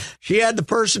love. She had the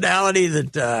personality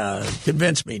that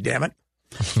convinced me, damn it.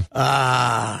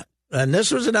 And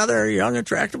this was another young,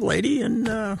 attractive lady. And,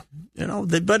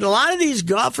 but a lot of these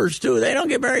golfers, too, they don't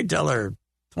get married till they're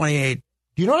 28.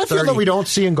 You know what I feel that we don't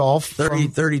see in golf?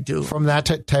 32. From that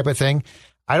type of thing?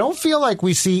 I don't feel like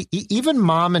we see, even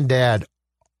mom and dad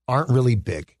aren't really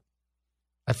big.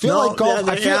 I feel like golf.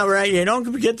 Right. You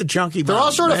don't get the chunky. They're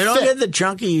all sort of. You don't get the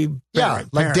chunky.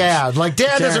 Like dad. Like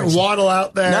dad doesn't waddle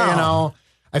out there. No.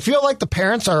 I feel like the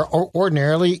parents are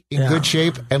ordinarily in good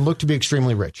shape and look to be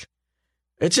extremely rich.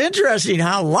 It's interesting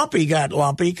how Lumpy got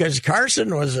lumpy because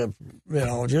Carson was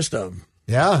just a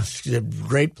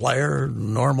great player,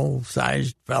 normal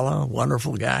sized fella,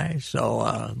 wonderful guy.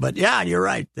 So, but you're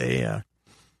right. But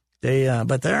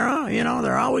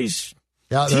they're always.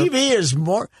 Yeah,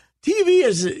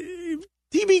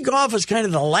 TV golf is kind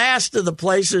of the last of the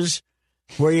places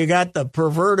where you got the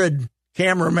perverted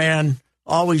cameraman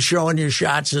always showing you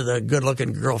shots of the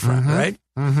good-looking girlfriend, right?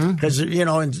 Because,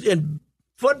 in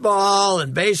football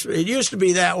and baseball, it used to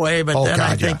be that way, but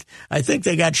I think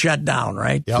they got shut down,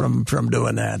 right, from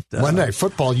doing that. Monday Night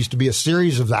Football used to be a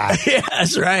series of that. Yeah,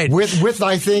 that's right. With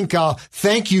I think,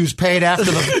 thank yous paid after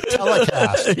the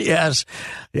telecast. Yes.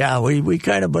 Yeah, we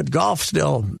kind of, but golf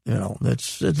still,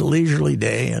 it's a leisurely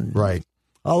day. And right.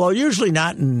 Although usually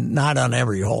not on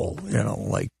every hole,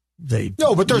 like they.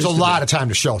 No, but there's a lot of time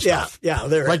to show stuff. Yeah.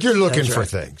 Like you're looking for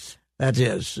things. That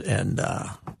is. And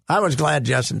I was glad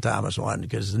Justin Thomas won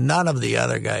because none of the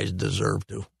other guys deserve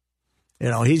to.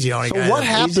 He's the only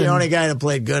guy. He's the only guy that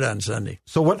played good on Sunday.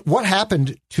 So what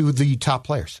happened to the top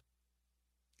players?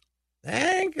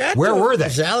 Where were they?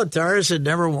 Zalatoris had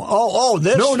never won.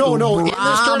 This. No. In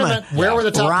this tournament, where were the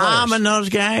top players? And those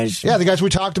guys? Yeah, the guys we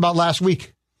talked about last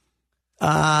week. They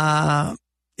have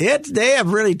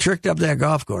really tricked up that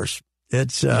golf course. They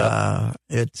got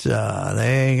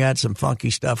some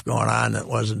funky stuff going on that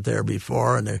wasn't there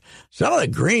before, and some of the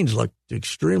greens look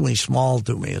extremely small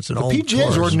to me. It's an old PGA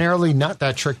is ordinarily not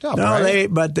that tricked up. No,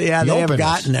 right? they have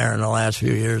gotten there in the last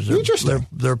few years. Interesting.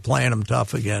 They're playing them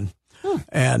tough again,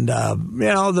 and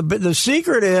the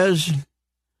secret is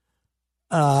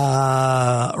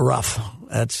rough.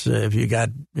 That's if you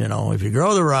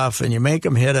grow the rough and you make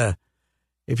them hit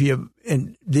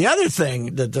and the other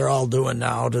thing that they're all doing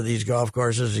now to these golf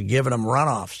courses is giving them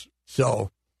runoffs. So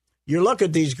you look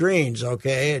at these greens,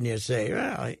 okay, and you say,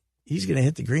 well, he's going to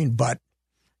hit the green, but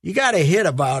you got to hit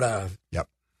about a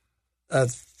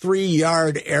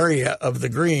 3-yard area of the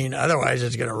green. Otherwise,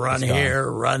 it's going to run here,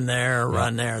 run there,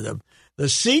 run there. The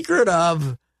secret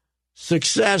of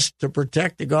success to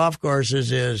protect the golf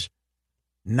courses is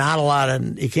not a lot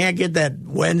of. You can't get that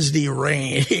Wednesday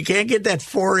rain. You can't get that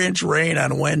 4-inch rain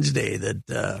on Wednesday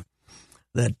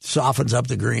that softens up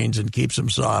the greens and keeps them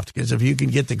soft. Because if you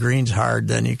can get the greens hard,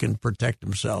 then you can protect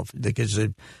themselves. Because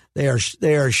they are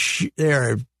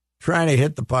trying to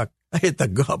hit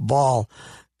the ball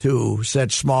to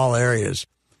such small areas.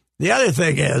 The other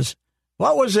thing is,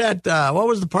 what was that? What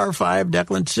was the par 5,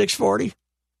 Declan? 640.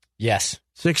 Yes,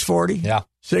 640. Yeah,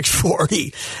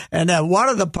 640. And one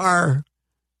of the par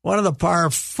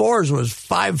 4s was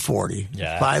 540.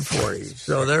 Yeah, 540.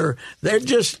 So they're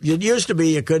just. It used to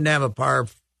be you couldn't have a par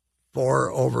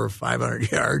 4 over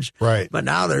 500 yards. Right. But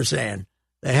now they're saying,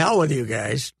 the hell with you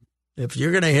guys. If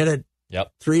you're going to hit it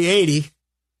 380,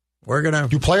 we're going to.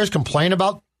 Do players complain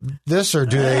about this, or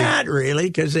do they? Not really,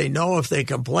 because they know if they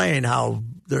complain how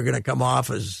they're going to come off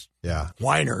as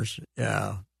whiners.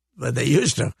 Yeah, but they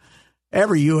used to.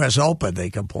 Every U.S. Open, they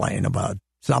complain about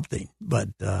something. But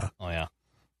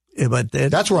but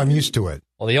that's where I'm used to it.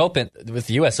 Well, the Open with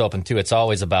the U.S. Open too, it's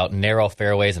always about narrow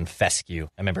fairways and fescue.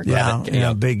 I remember,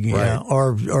 big,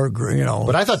 or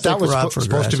But I thought that was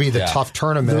supposed to be the tough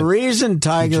tournament. The reason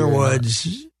Tiger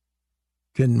Woods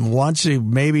can once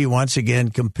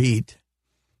again compete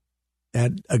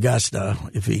at Augusta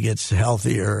if he gets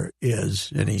healthier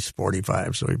and he's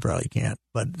 45, so he probably can't.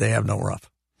 But they have no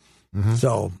rough,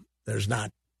 so there's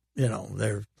not,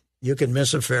 you can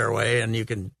miss a fairway and you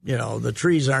can, the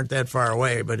trees aren't that far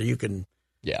away, but you can.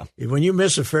 Yeah. When you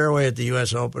miss a fairway at the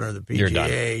U.S. Open or the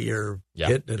PGA, you're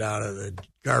hitting it out of the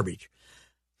garbage.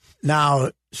 Now,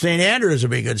 St. Andrews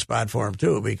would be a good spot for him,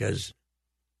 too, because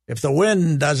if the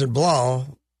wind doesn't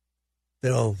blow,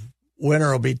 the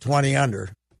winner will be 20 under.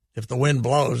 If the wind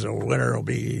blows, the winner will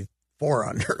be 4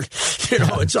 under.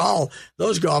 It's all,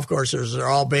 those golf courses are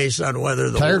all based on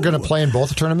whether the Tiger going to play in both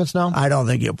the tournaments now? I don't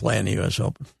think he'll play in the U.S.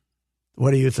 Open.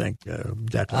 What do you think,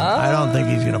 Declan? I don't think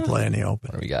he's going to play in the Open.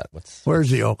 What do we got? Where's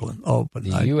the Oakland Open?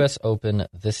 The U.S. Open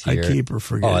this year. I keep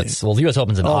forgetting. The U.S.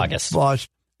 Open's in August.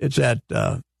 It's at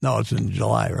it's in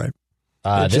July, right?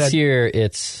 This year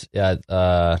it's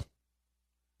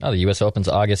the U.S. Open's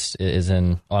August is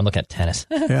in. Oh, I'm looking at tennis.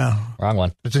 Yeah, wrong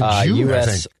one. It's in June.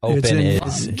 U.S. Open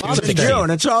is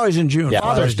June. It's always in June. Yeah,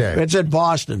 Father's Day. It's at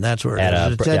Boston. That's where it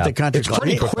is. It's at the country club.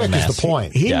 It's pretty quick. Is the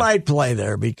point? He might play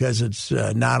there because it's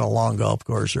not a long golf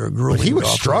course or a grueling. But he was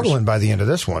golf struggling course. by the end of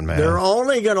this one, man. They're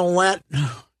only going to let,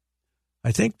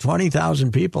 I think,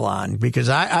 20,000 people on because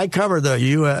I covered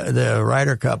the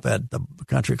Ryder Cup at the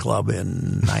country club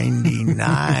in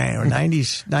 99 or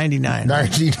 99.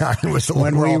 99 was the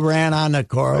when we ran on the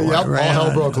court. Yep, all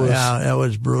hell broke loose. Yeah, it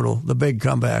was brutal. The big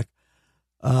comeback.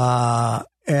 But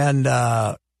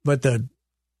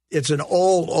it's an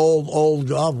old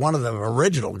golf, one of the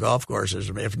original golf courses,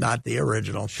 if not the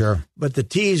original. Sure. But the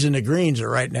tees and the greens are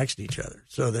right next to each other,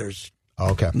 so there's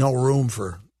no room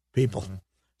for people.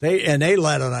 They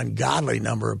let an ungodly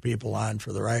number of people on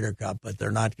for the Ryder Cup, but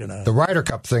they're not going to. The Ryder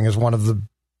Cup thing is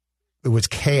it was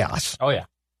chaos. Oh, yeah.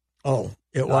 Oh,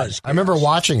 it was. I remember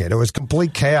watching it. It was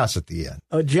complete chaos at the end.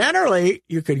 Generally,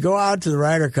 you could go out to the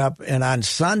Ryder Cup, and on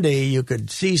Sunday you could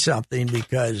see something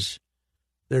because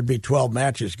there'd be 12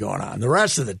 matches going on. The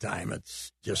rest of the time,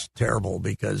 it's just terrible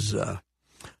because,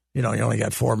 you only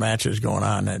got 4 matches going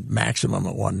on at maximum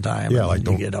at one time. Yeah,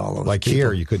 you get all those like people.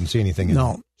 Here, you couldn't see anything in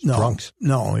trunks.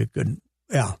 No, you couldn't.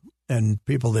 Yeah, and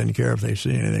people didn't care if they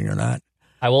see anything or not.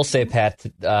 I will say, Pat,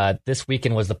 this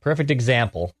weekend was the perfect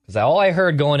example because all I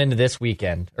heard going into this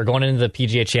weekend or going into the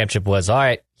PGA Championship was, all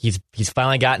right, he's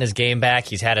finally gotten his game back.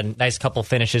 He's had a nice couple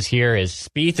finishes here.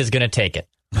 Spieth is going to take it.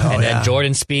 Then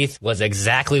Jordan Spieth was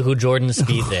exactly who Jordan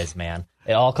Spieth is, man.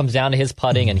 It all comes down to his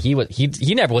putting, and he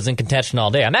never was in contention all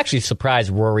day. I'm actually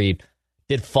surprised Rory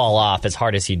did fall off as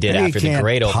hard as he did after the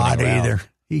great opening round. Either.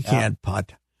 He can't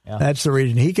putt. Yeah. That's the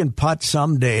reason. He can putt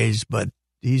some days, but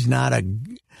he's not a...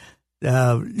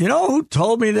 you know who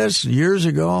told me this years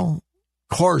ago?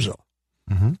 Corzo.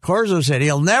 Mm-hmm. Corzo said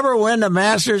he'll never win the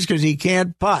Masters because he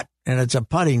can't putt, and it's a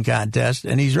putting contest,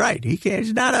 and he's right. He can't.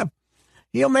 He's not a...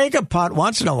 He'll make a putt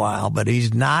once in a while, but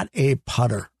he's not a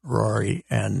putter, Rory.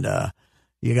 And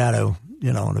you got to,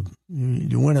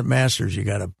 you win at Masters, you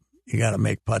got to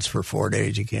make putts for 4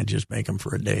 days. You can't just make them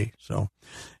for a day. So,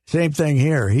 same thing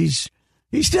here. He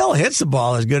still hits the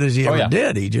ball as good as he ever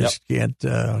did. He just can't.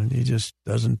 He just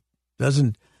doesn't.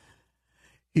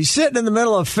 He's sitting in the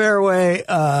middle of fairway,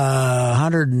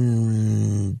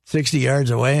 160 yards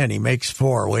away, and he makes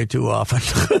 4 way too often.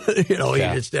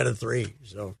 Instead of 3.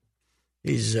 So.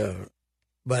 He's,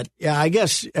 but yeah, I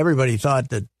guess everybody thought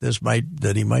that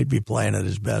he might be playing at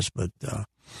his best. But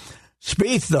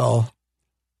Spieth, though,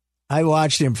 I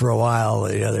watched him for a while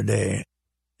the other day.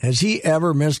 Has he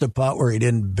ever missed a putt where he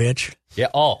didn't bitch? Yeah.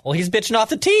 Oh, well, he's bitching off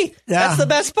the tee. Yeah. That's the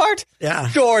best part. Yeah.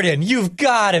 Jordan, you've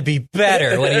got to be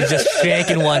better when he's just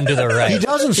shanking one to the right. He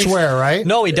doesn't swear, right?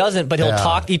 No, he doesn't, but he'll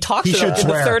talk. He talks in the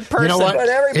third person. You know what? But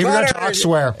if you're going to talk,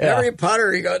 swear. Every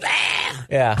putter, he goes, ah.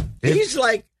 Yeah. He's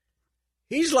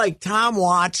like Tom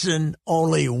Watson,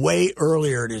 only way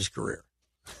earlier in his career.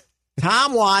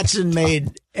 Tom Watson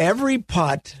made every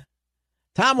putt.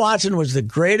 Tom Watson was the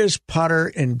greatest putter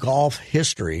in golf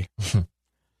history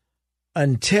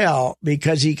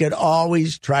because he could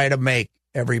always try to make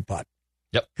every putt.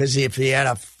 Yep. Because if he had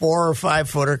a 4 or 5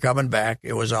 footer coming back,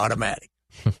 it was automatic.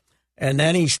 And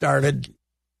then he started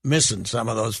missing some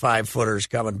of those 5 footers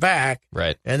coming back.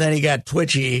 Right. And then he got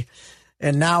twitchy,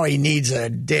 and now he needs a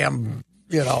damn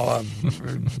a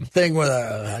thing with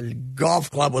a golf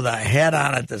club with a head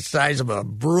on it the size of a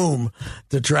broom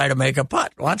to try to make a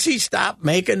putt. Once he stopped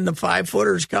making the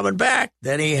 5-footers coming back,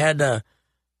 then he had to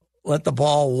let the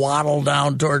ball waddle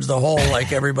down towards the hole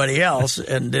like everybody else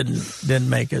and didn't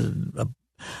make the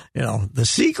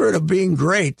secret of being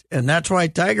great, and that's why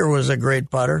Tiger was a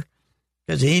great putter,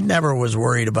 because he never was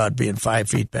worried about being 5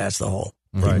 feet past the hole.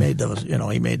 Right. He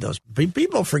made those.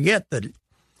 People forget that,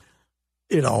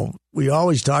 we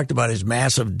always talked about his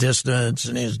massive distance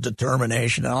and his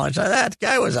determination and all that. That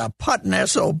guy was a putting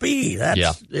SOB.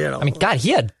 That's, I mean, God,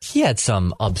 he had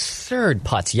some absurd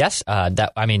putts. Yes,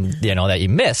 that you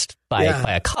missed by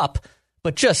a cup,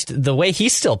 but just the way he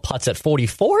still putts at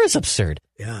 44 is absurd.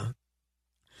 Yeah.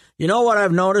 You know what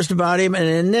I've noticed about him, and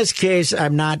in this case,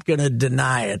 I'm not going to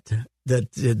deny it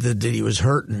that he was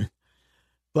hurting.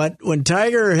 But when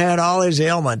Tiger had all his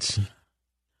ailments,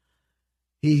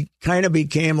 he kind of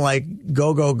became like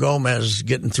Go-Go Gomez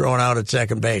getting thrown out at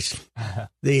second base.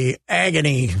 The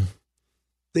agony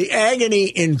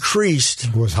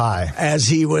increased. Was high as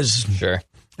he was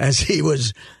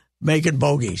making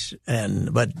bogeys.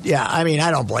 But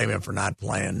I don't blame him for not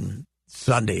playing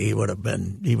Sunday. He would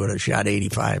have shot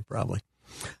 85 probably.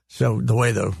 So the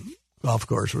way the golf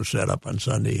course was set up on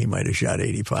Sunday, he might have shot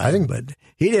 85. But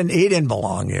he didn't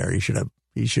belong there. He should have.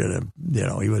 He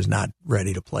was not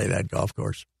ready to play that golf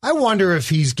course. I wonder if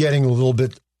he's getting a little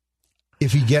bit,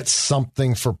 if he gets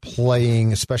something for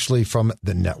playing, especially from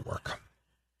the network.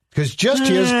 Because just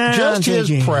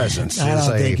his presence. I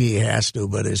don't think he has to,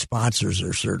 but his sponsors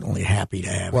are certainly happy to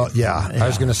have him. Well, yeah. I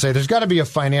was going to say, there's got to be a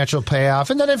financial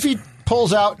payoff. And then if he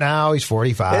pulls out now, he's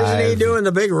 45. Isn't he doing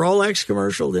the big Rolex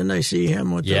commercial? Didn't I see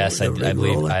him with I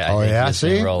believe. Rolex?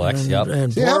 See? Rolex, yep.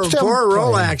 And poor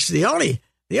Rolex, the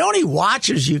only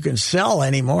watches you can sell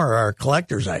anymore are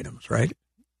collector's items, right?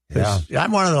 Yeah.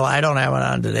 I'm one of I don't have it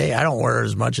on today. I don't wear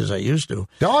as much as I used to.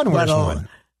 Dawn wears one.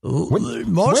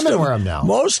 Women wear them now.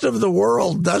 Most of the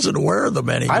world doesn't wear them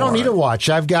anymore. I don't need a watch.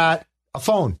 I've got a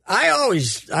phone.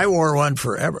 I wore one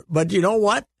forever. But you know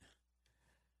what?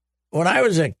 When I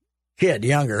was a kid,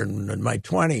 younger, in my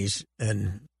 20s,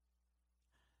 and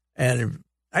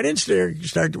I didn't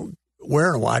start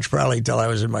wearing a watch probably until I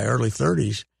was in my early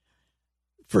 30s.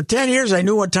 For 10 years, I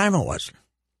knew what time it was.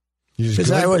 Because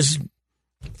I was,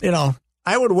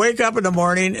 I would wake up in the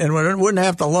morning and wouldn't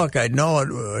have to look. I'd know it.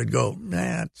 I'd go,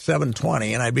 it's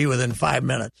 7:20, and I'd be within 5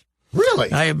 minutes. Really?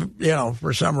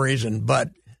 For some reason.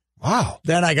 But wow.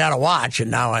 Then I got a watch,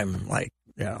 and now I'm like,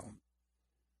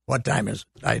 what time is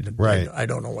it? I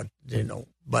don't know what,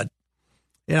 but,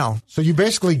 So you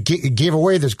basically gave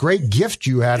away this great gift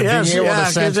you had of being able to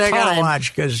sense time. Because I got a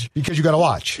watch. Because you got a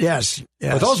watch. Yes.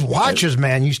 But those watches,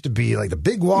 man, used to be like the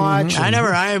big watch.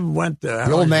 I went to...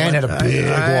 The old man had a big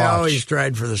watch. I always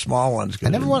tried for the small ones. I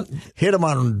never hit them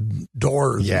on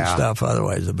doors and stuff.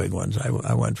 Otherwise, the big ones,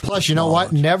 I went for. Plus, you know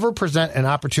what? Ones. Never present an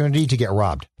opportunity to get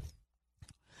robbed.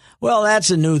 Well, that's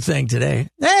a new thing today.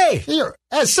 Hey!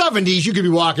 At 70s, you could be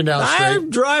walking down the street. I'm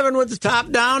driving with the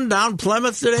top down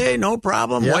Plymouth today, no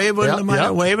problem,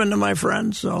 waving to my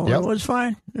friends, so it was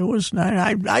fine. It was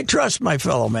nice. I trust my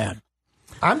fellow man.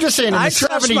 I'm just saying, in the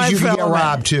 70s, you could get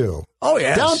robbed, too. Oh,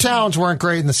 yes. Downtowns weren't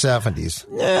great in the 70s.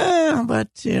 Yeah, but,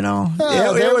 it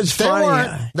was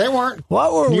funny. They weren't.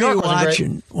 What were we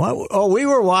watching? We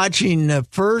were watching the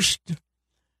first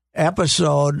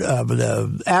episode of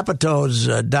the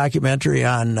Apatow documentary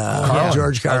on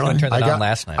George Carlin. I turned that on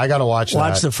last night. I got to watch that.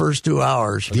 Watch the first 2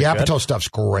 hours. The Apatow stuff's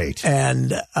great.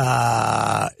 And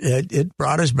it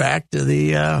brought us back to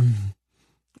the,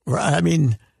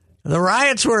 the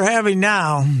riots we're having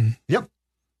now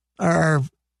are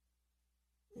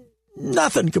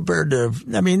nothing compared to,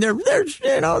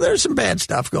 there's some bad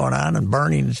stuff going on and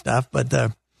burning and stuff, but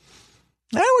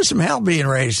there was some hell being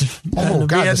raised in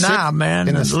Vietnam, man.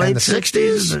 In the late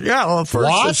 60s. Yeah, well,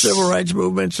 first the civil rights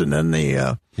movements, and then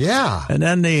the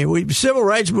civil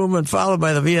rights movement followed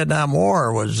by the Vietnam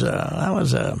War was that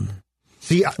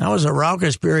was a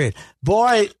raucous period.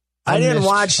 Boy, I didn't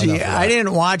watch the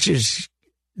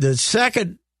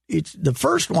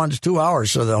first one's 2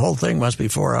 hours, so the whole thing must be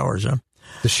 4 hours, huh?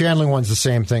 The Shandling one's the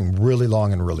same thing, really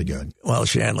long and really good. Well,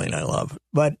 Shandling I love,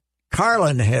 but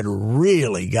Carlin had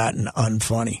really gotten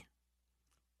unfunny.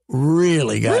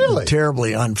 Really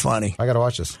terribly unfunny. I got to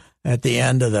watch this. At the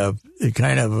end of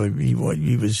he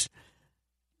was,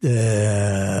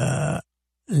 and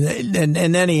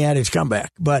then he had his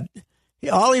comeback. But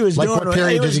all he was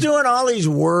doing all these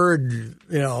word,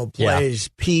 plays,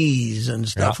 peas and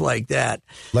stuff like that.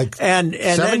 Like and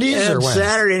 70s or when?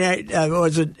 Saturday night,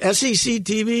 was it SEC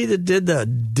TV that did the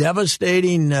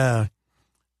devastating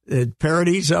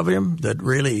parodies of him that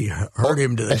really hurt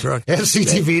him to the truck.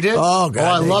 SCTV did? Oh,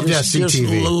 God. I loved SCTV.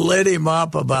 Just lit him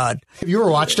up about. Have you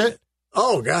ever watched it?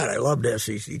 Oh, God, I loved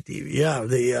SCTV. Yeah,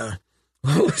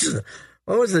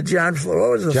 what was the John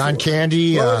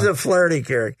Candy? What was the Flaherty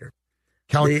character?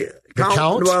 The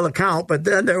Count? Well, the Count, but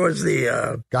then there was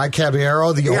the... Guy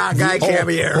Caballero, Guy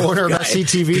Caballero. Owner of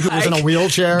SCTV who was in a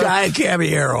wheelchair. Guy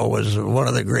Caballero was one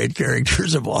of the great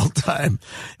characters of all time.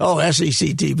 Oh,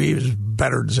 SCTV was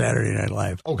better than Saturday Night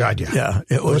Live. Oh, God, yeah. Yeah,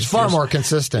 it was far more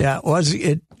consistent. Yeah,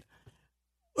 it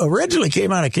originally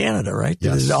came out of Canada, right?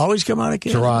 Yes. Did it always come out of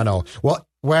Canada? Toronto.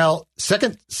 Well,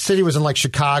 Second City was in like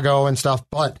Chicago and stuff,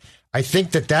 but I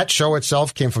think that show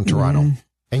itself came from Toronto. Mm-hmm.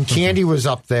 And Candy was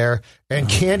up there, and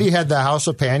Candy had the House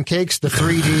of Pancakes, the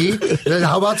 3D.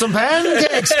 How about some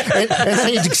pancakes? And then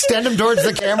he'd extend them towards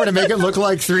the camera to make it look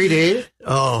like 3D.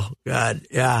 Oh, God.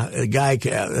 Yeah. Guy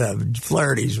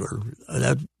Flaherty's were...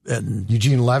 and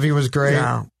Eugene Levy was great.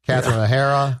 Yeah, Catherine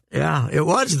O'Hara. Yeah, it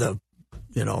was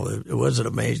it wasn't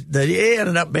amazing. They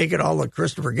ended up making all the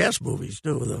Christopher Guest movies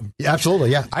too. Yeah,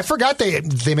 absolutely, yeah. I forgot they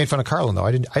made fun of Carlin though.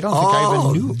 I don't think I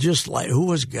even knew. Just like who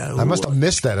was guy? I must have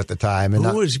missed that at the time.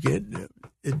 Who was good?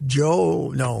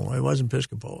 Joe? No, it wasn't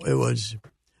Piscopo. It was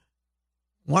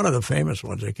one of the famous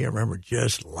ones. I can't remember.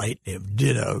 Just lighting him.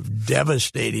 Did a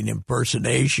devastating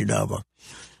impersonation of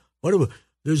him.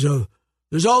 There's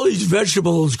all these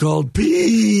vegetables called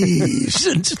peas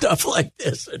and stuff like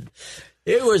this. And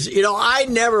it was, I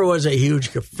never was a huge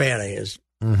fan of his.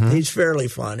 Mm-hmm. He's fairly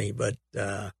funny, but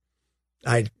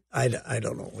I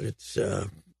don't know. It's,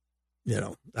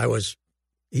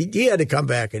 he had to come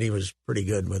back, and he was pretty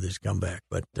good with his comeback.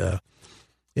 But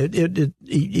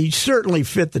he certainly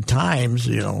fit the times,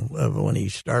 of when he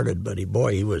started. But he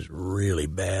was really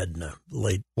bad in the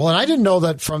late. Well, and I didn't know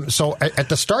that so at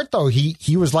the start though,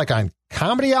 he was like on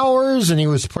Comedy Hours, and he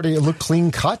was looked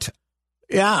clean cut.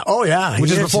 Yeah. Oh, yeah. Which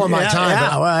is before my time.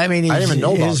 Yeah. Well, I mean, I didn't even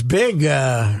know about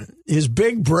his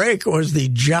big break was the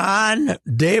John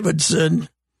Davidson.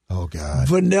 Oh God.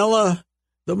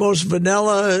 The most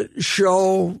vanilla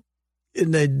show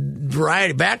in the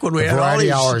variety. Back when we had all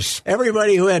these hours.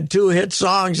 Everybody who had 2 hit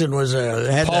songs and was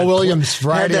had Paul Williams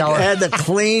variety hour had the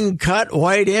clean cut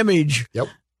white image. Yep.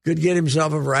 Could get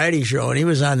himself a variety show, and he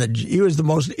was the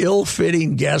most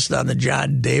ill-fitting guest on the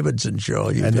John Davidson show.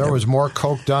 And there was more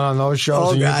coke done on those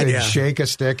shows than you could shake a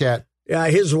stick at. Yeah,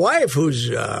 his wife,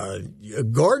 who's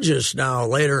gorgeous now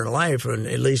later in life, and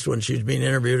at least when she's being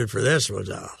interviewed for this, was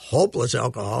a hopeless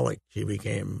alcoholic. She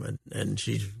became, and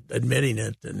she's admitting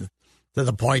it, and to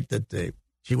the point that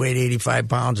she weighed 85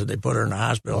 pounds, and they put her in the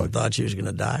hospital and thought she was going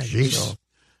to die. Jeez. So,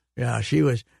 yeah, she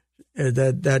was.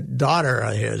 That daughter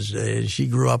of his, she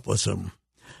grew up with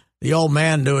the old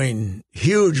man doing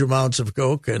huge amounts of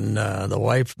coke, and the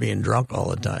wife being drunk all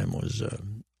the time was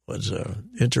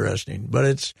interesting. But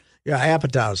it's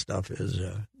Apatow stuff is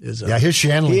his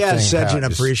Shanley. He has thing, such an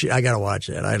appreciation. I got to watch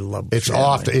that. I love it's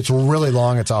Shanley. It's really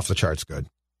long. It's off the charts good.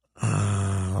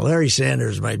 Larry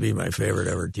Sanders might be my favorite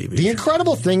ever TV. The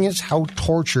incredible thing is how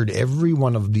tortured every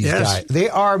one of these guys. They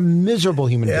are miserable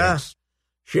human beings.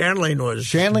 Shandling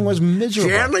was miserable.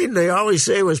 Shandling, they always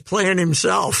say, was playing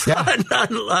himself. Yeah.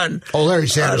 Larry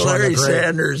Sanders. Larry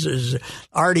Sanders is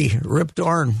Artie Rip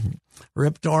Torn.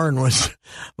 Rip Torn was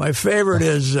my favorite.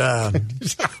 Is the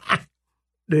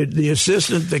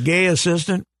assistant, the gay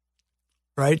assistant,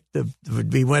 right?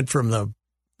 We went from the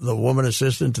woman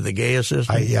assistant to the gay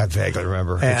assistant. I vaguely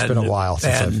remember. It's been a while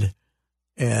since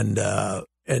and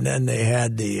then they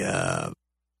had the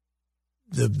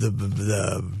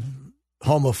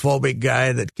homophobic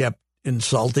guy that kept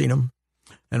insulting him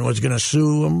and was going to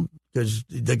sue him because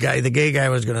the gay guy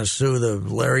was going to sue the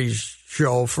Larry's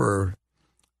show for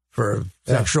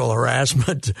sexual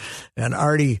harassment, and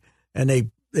Artie, and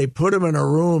they put him in a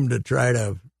room to try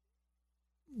to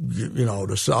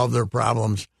to solve their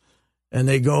problems, and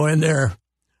they go in there,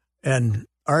 and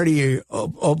Artie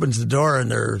opens the door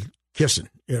and they're kissing,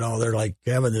 they're like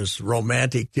having this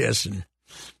romantic kiss,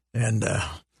 and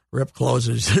Rip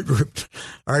closes.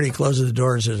 Artie closes the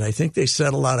door and says, "I think they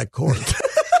settled out of court."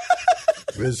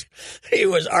 He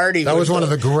was Artie. That was one of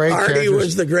the great Artie characters.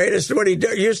 was the greatest. When he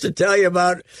used to tell you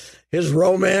about his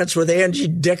romance with Angie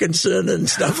Dickinson and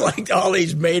stuff like all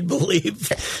these made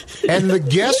believe. And the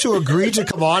guests who agreed to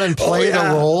come on and play the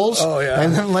roles. Oh, yeah.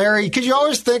 And then Larry, because you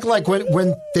always think like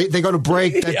when they go to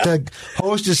break that the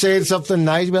host is saying something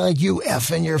nice, be like, "You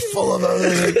effing, you're full of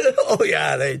it." Oh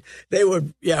yeah, they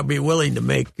would be willing to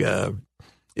make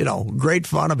great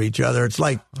fun of each other. It's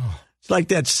like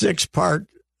that 6-part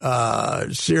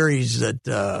series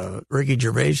that Ricky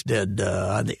Gervais did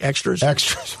on the Extras.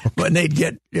 Extras. When they'd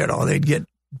get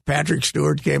Patrick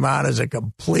Stewart came out as a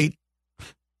complete,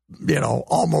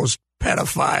 almost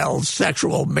pedophile,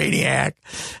 sexual maniac.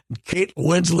 Kate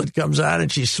Winslet comes out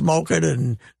and she's smoking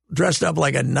and dressed up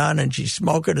like a nun, and she's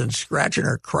smoking and scratching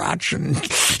her crotch and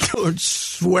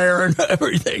swearing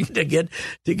everything to get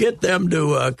them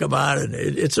to come on. And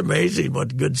it's amazing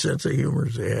what good sense of humor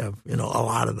they have. A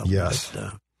lot of them. Yes.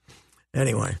 But,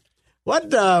 anyway.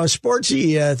 What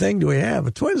sportsy thing do we have?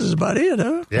 The Twins is about it,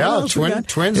 huh? Yeah,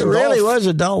 Twins. It really was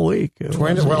a dull week.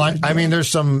 Twins. Well, I mean, there's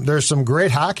some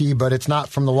great hockey, but it's not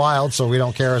from the Wild, so we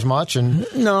don't care as much. And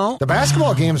no, the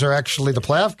basketball games are actually the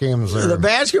playoff games. The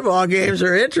basketball games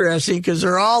are interesting because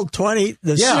they're all 20.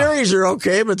 The series are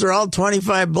okay, but they're all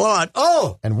 25 blowout.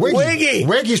 Oh, and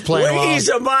Wiggy's playing. Wiggy's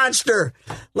a monster.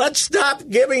 Let's stop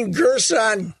giving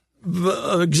Gerson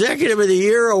Executive of the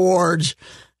Year awards,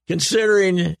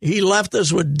 considering he left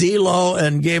us with D'Lo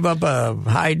and gave up a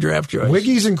high draft choice.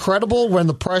 Wiggy's incredible when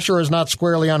the pressure is not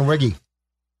squarely on Wiggy.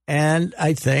 And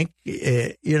I think,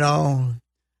 you know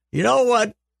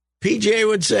what PJ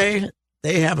would say?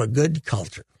 They have a good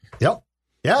culture. Yep.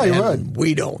 Yeah, he would.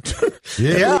 We don't.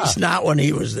 Yeah. At least not when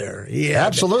he was there.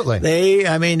 Absolutely.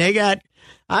 They got,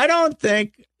 I don't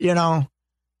think,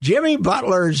 Jimmy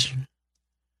Butler's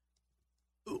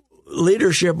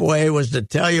leadership way was to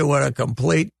tell you what a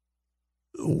complete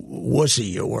wussy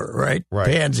you were, right?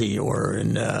 Pansy you were,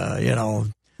 and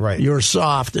right. You were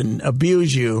soft and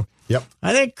abuse you. Yep.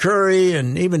 I think Curry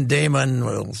and even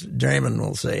Draymond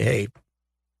will say, "Hey,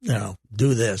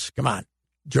 do this. Come on,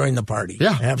 join the party.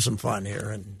 Yeah, have some fun here."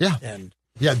 And and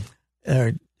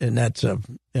that's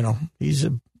he's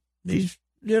the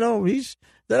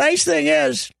nice thing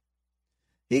is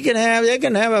they can have he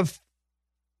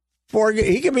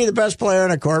can be the best player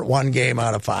in a court 1 game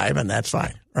out of 5, and that's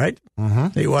fine, right?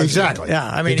 Mm-hmm. He was exactly. Yeah,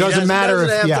 I mean, it doesn't matter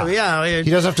if he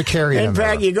doesn't have to carry it. In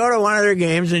fact, you go to one of their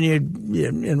games and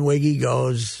and Wiggy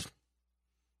goes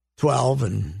 12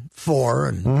 and 4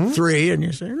 and 3, and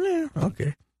you say,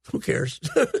 okay, who cares?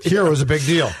 Here was a big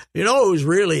deal. Who's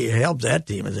really helped that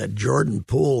team is that Jordan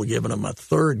Poole giving him a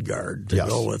third guard to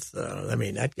go with.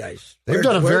 That guy's. They've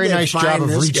done a very nice job of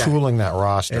retooling that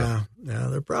roster. Yeah,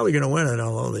 they're probably going to win it,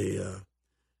 although the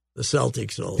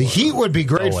Celtics will. The Heat would be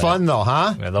great fun, though,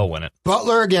 huh? Yeah, they'll win it.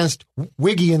 Butler against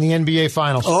Wiggy in the NBA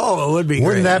Finals. Oh, it would be.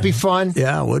 Wouldn't that be fun?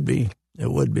 Yeah, it would be.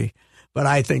 It would be. But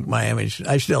I think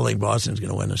I still think Boston's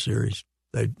going to win the series.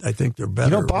 I think they're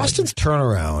better. Boston's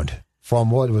turnaround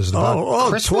from what was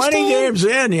about 20 games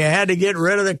in, you had to get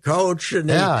rid of the coach, and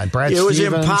Brad it was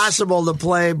Stevens. Impossible to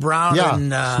play Brown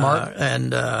and Smart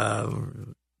and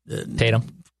Tatum.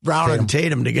 And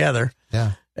Tatum together.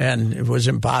 Yeah. And it was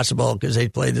impossible because they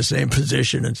played the same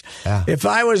position. And if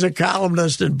I was a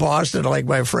columnist in Boston, like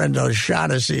my friend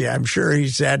O'Shaughnessy, I'm sure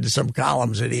he's had some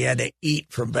columns that he had to eat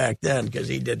from back then because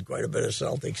he did quite a bit of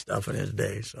Celtic stuff in his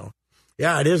day. So,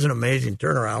 it is an amazing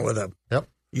turnaround with a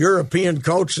European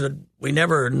coach that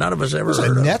none of us ever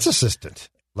heard of. A Nets assistant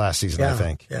last season, I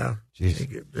think. Yeah.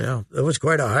 Jeez. Yeah. It was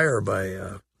quite a hire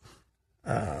by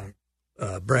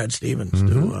Brad Stevens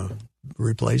to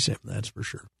replace him, that's for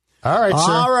sure. All right,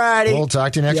 sir. All righty. We'll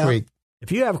talk to you next week.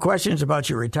 If you have questions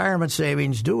about your retirement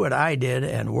savings, do what I did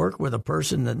and work with a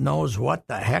person that knows what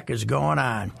the heck is going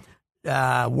on.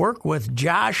 Work with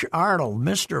Josh Arnold,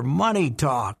 Mr. Money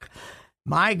Talk.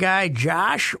 My guy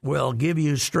Josh will give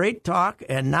you straight talk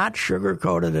and not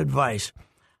sugar-coated advice.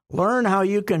 Learn how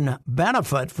you can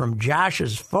benefit from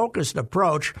Josh's focused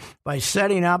approach by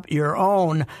setting up your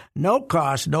own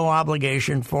no-cost,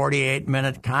 no-obligation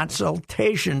 48-minute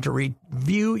consultation to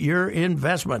review your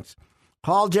investments.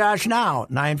 Call Josh now,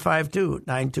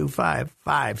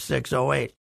 952-925-5608.